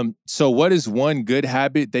 So what is one good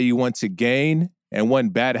habit that you want to gain and one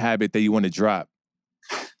bad habit that you want to drop?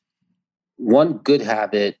 One good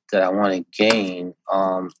habit that I want to gain,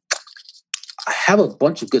 I have a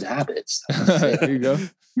bunch of good habits. There you go.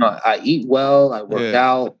 I eat well. I work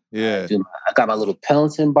out. Yeah. I got my little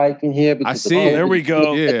Peloton bike in here. I see. There we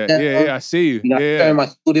go. Yeah. I see you. I turn my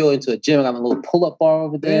studio into a gym. I got my little pull-up bar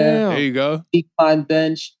over there. There you go. Decline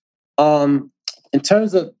bench. In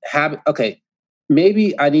terms of habit, okay,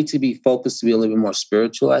 maybe I need to be focused to be a little bit more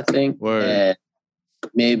spiritual, I think. Word. And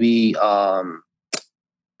maybe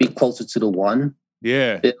be closer to the one.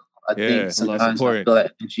 Yeah. I think sometimes I feel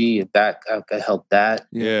that energy, if that could help that.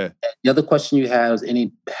 Yeah. The other question you had was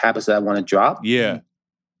any habits that I want to drop? Yeah.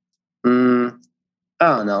 I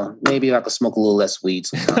don't know. Maybe I could smoke a little less weed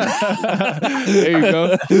sometimes. There you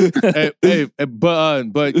go. hey,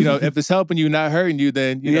 but if it's helping you, not hurting you,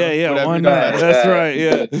 then whatever, why not? That's right.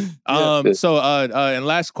 Yeah. So and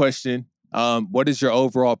last question, what is your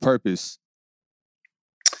overall purpose?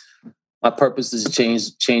 My purpose is to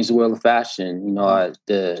change the world of fashion.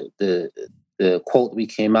 The quote we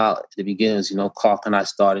came out at the beginning is, Karl and I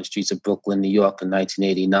started in the streets of Brooklyn, New York in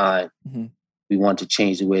 1989. We want to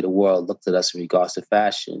change the way the world looked at us in regards to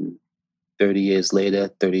fashion. 30 years later,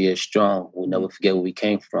 30 years strong, we'll never forget where we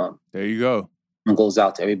came from. There you go. And goes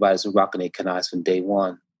out to everybody who's rocking their Kani from day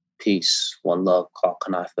one. Peace, one love, Karl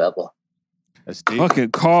Kani forever. That's deep.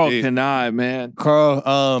 Fucking Karl Kani, man.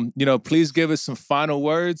 Karl, please give us some final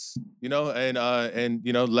words, and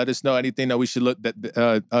let us know anything that we should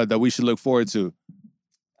that we should look forward to.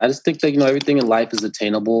 I just think that, everything in life is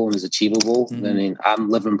attainable and is achievable. I mean, I'm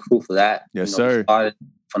living proof of that. Yes, sir. Started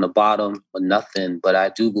from the bottom with nothing. But I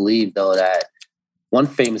do believe, though, that one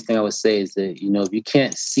famous thing I would say is that, if you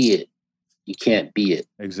can't see it, you can't be it.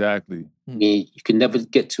 Exactly. I mean, you can never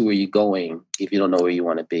get to where you're going if you don't know where you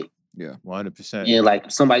want to be. Yeah, 100%. Like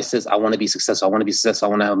if somebody says, I want to be successful, I want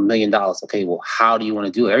to have $1 million. Okay, well, how do you want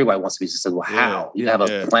to do it? Everybody wants to be successful. How? You have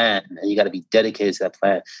a plan, and you got to be dedicated to that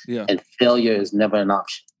plan. Yeah. And failure is never an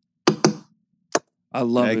option. I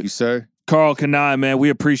love it. Thank you, sir. Karl Kani, man, we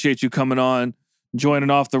appreciate you coming on, joining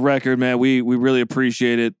off the record, man. We really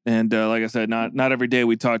appreciate it. And like I said, not every day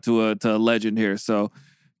we talk to a legend here. So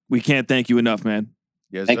we can't thank you enough, man.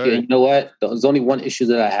 Yes, thank you. And you know what? There's only one issue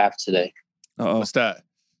that I have today. What's that?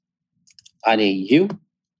 I need you,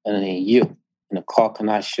 and I need you in a Karl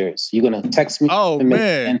Kani shirt. So you're gonna text me. Oh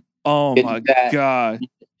man! Oh my God!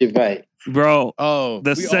 You're right. Bro,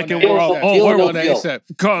 the second we're on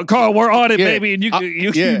it. Karl, we're on it, baby, and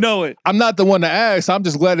you know it. I'm not the one to ask. I'm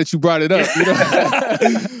just glad that you brought it up.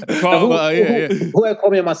 Karl, who had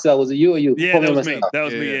called me on my cell? Was it you or you? Yeah, that was me. That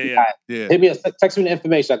was me. Yeah. Hit me, text me the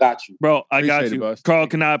information. I got you, bro. I got you, Karl.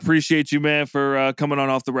 Can I appreciate you, man, for coming on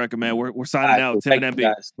off the record, man. We're signing out. Tim and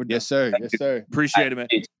MB. Yes, sir. Yes, sir. Appreciate it, man.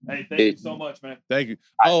 Hey, thank you so much, man. Thank you.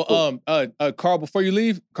 Karl, before you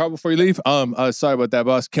leave, sorry about that,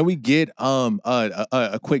 boss. Can we get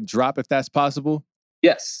a quick drop if that's possible?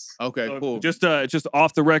 Yes. Okay, cool. Just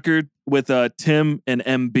off the record with Tim and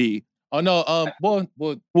MB. Oh no, well,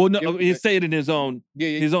 no, he say it in his own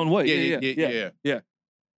his own way. Yeah. Yeah.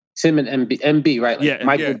 Tim and MB, right? Like yeah,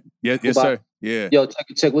 Michael. Yes, sir. Yeah. Yo,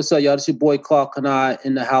 check. What's up, y'all? This your boy Karl Kani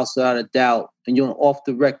in the house without a doubt. And you're on Off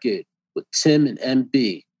the Record with Tim and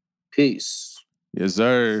MB. Peace. Yes,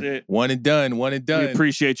 sir. One and done. We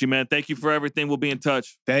appreciate you, man. Thank you for everything. We'll be in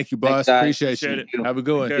touch. Thank you, boss. Thanks, Appreciate it. you. Have a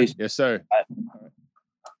good one. Yes, sir. Bye.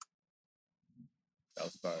 That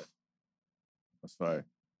was fire. That's fire.